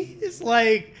day. It's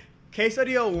like Case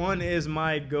Study 01 is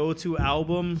my go-to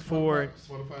album for.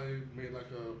 Spotify made like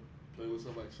a playlist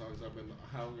of like songs I've been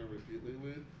howling repeat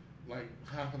lately. Like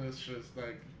half of this shit's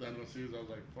like Daniel Caesar. I was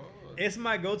like, fuck. It's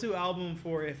my go-to album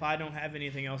for if I don't have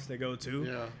anything else to go to.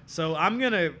 Yeah. So I'm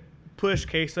gonna push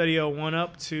Case Study 01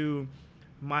 up to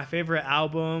my favorite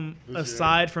album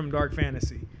aside from Dark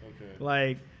Fantasy. Okay.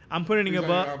 Like I'm putting it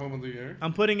above. Your album of the year?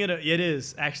 I'm putting it. It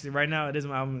is actually right now. It is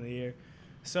my album of the year.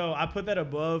 So I put that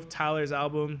above Tyler's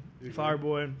album, Flower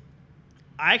Boy.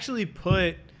 I actually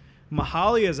put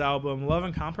Mahalia's album, Love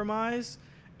and Compromise,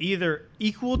 either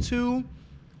equal to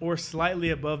or slightly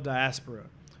above Diaspora.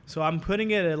 So I'm putting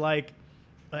it at like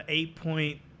a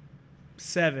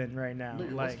 8.7 right now.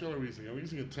 Nigga, like, what scale are we using? Are we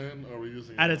using a 10 or are we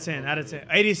using out of 10?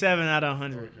 87 out of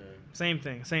 100. Okay. Same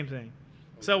thing. Okay.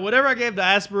 So whatever I gave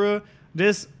Diaspora,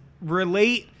 just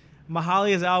relate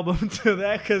Mahalia's album to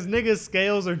that because niggas'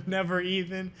 scales are never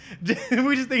even.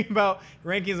 We just think about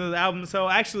rankings of the album. So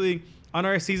actually, on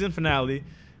our season finale,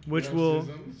 which we're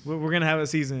gonna have a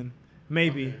season,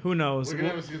 maybe who knows? We're gonna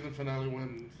have a season finale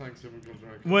when Thanksgiving comes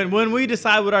around. When we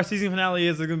decide what our season finale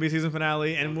is, there's gonna be a season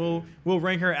finale, and we'll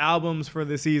rank her albums for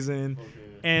the season. Okay.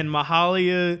 And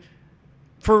Mahalia,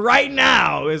 for right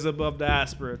now, is above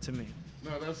Diaspora to me.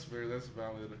 No, that's fair. That's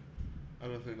valid. I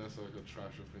don't think that's like a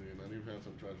trash opinion. And you've had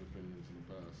some trash opinions in the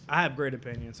past. I have great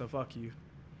opinions, so fuck you.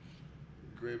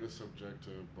 Great is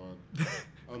subjective, but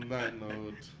on that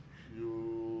note,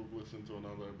 you listened to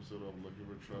another episode of Looking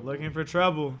for Trouble. Looking for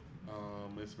Trouble.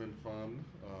 It's been fun.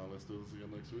 Let's do this again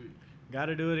next week.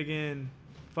 Gotta do it again.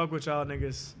 Fuck with y'all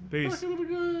niggas. Peace. Back at it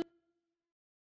again.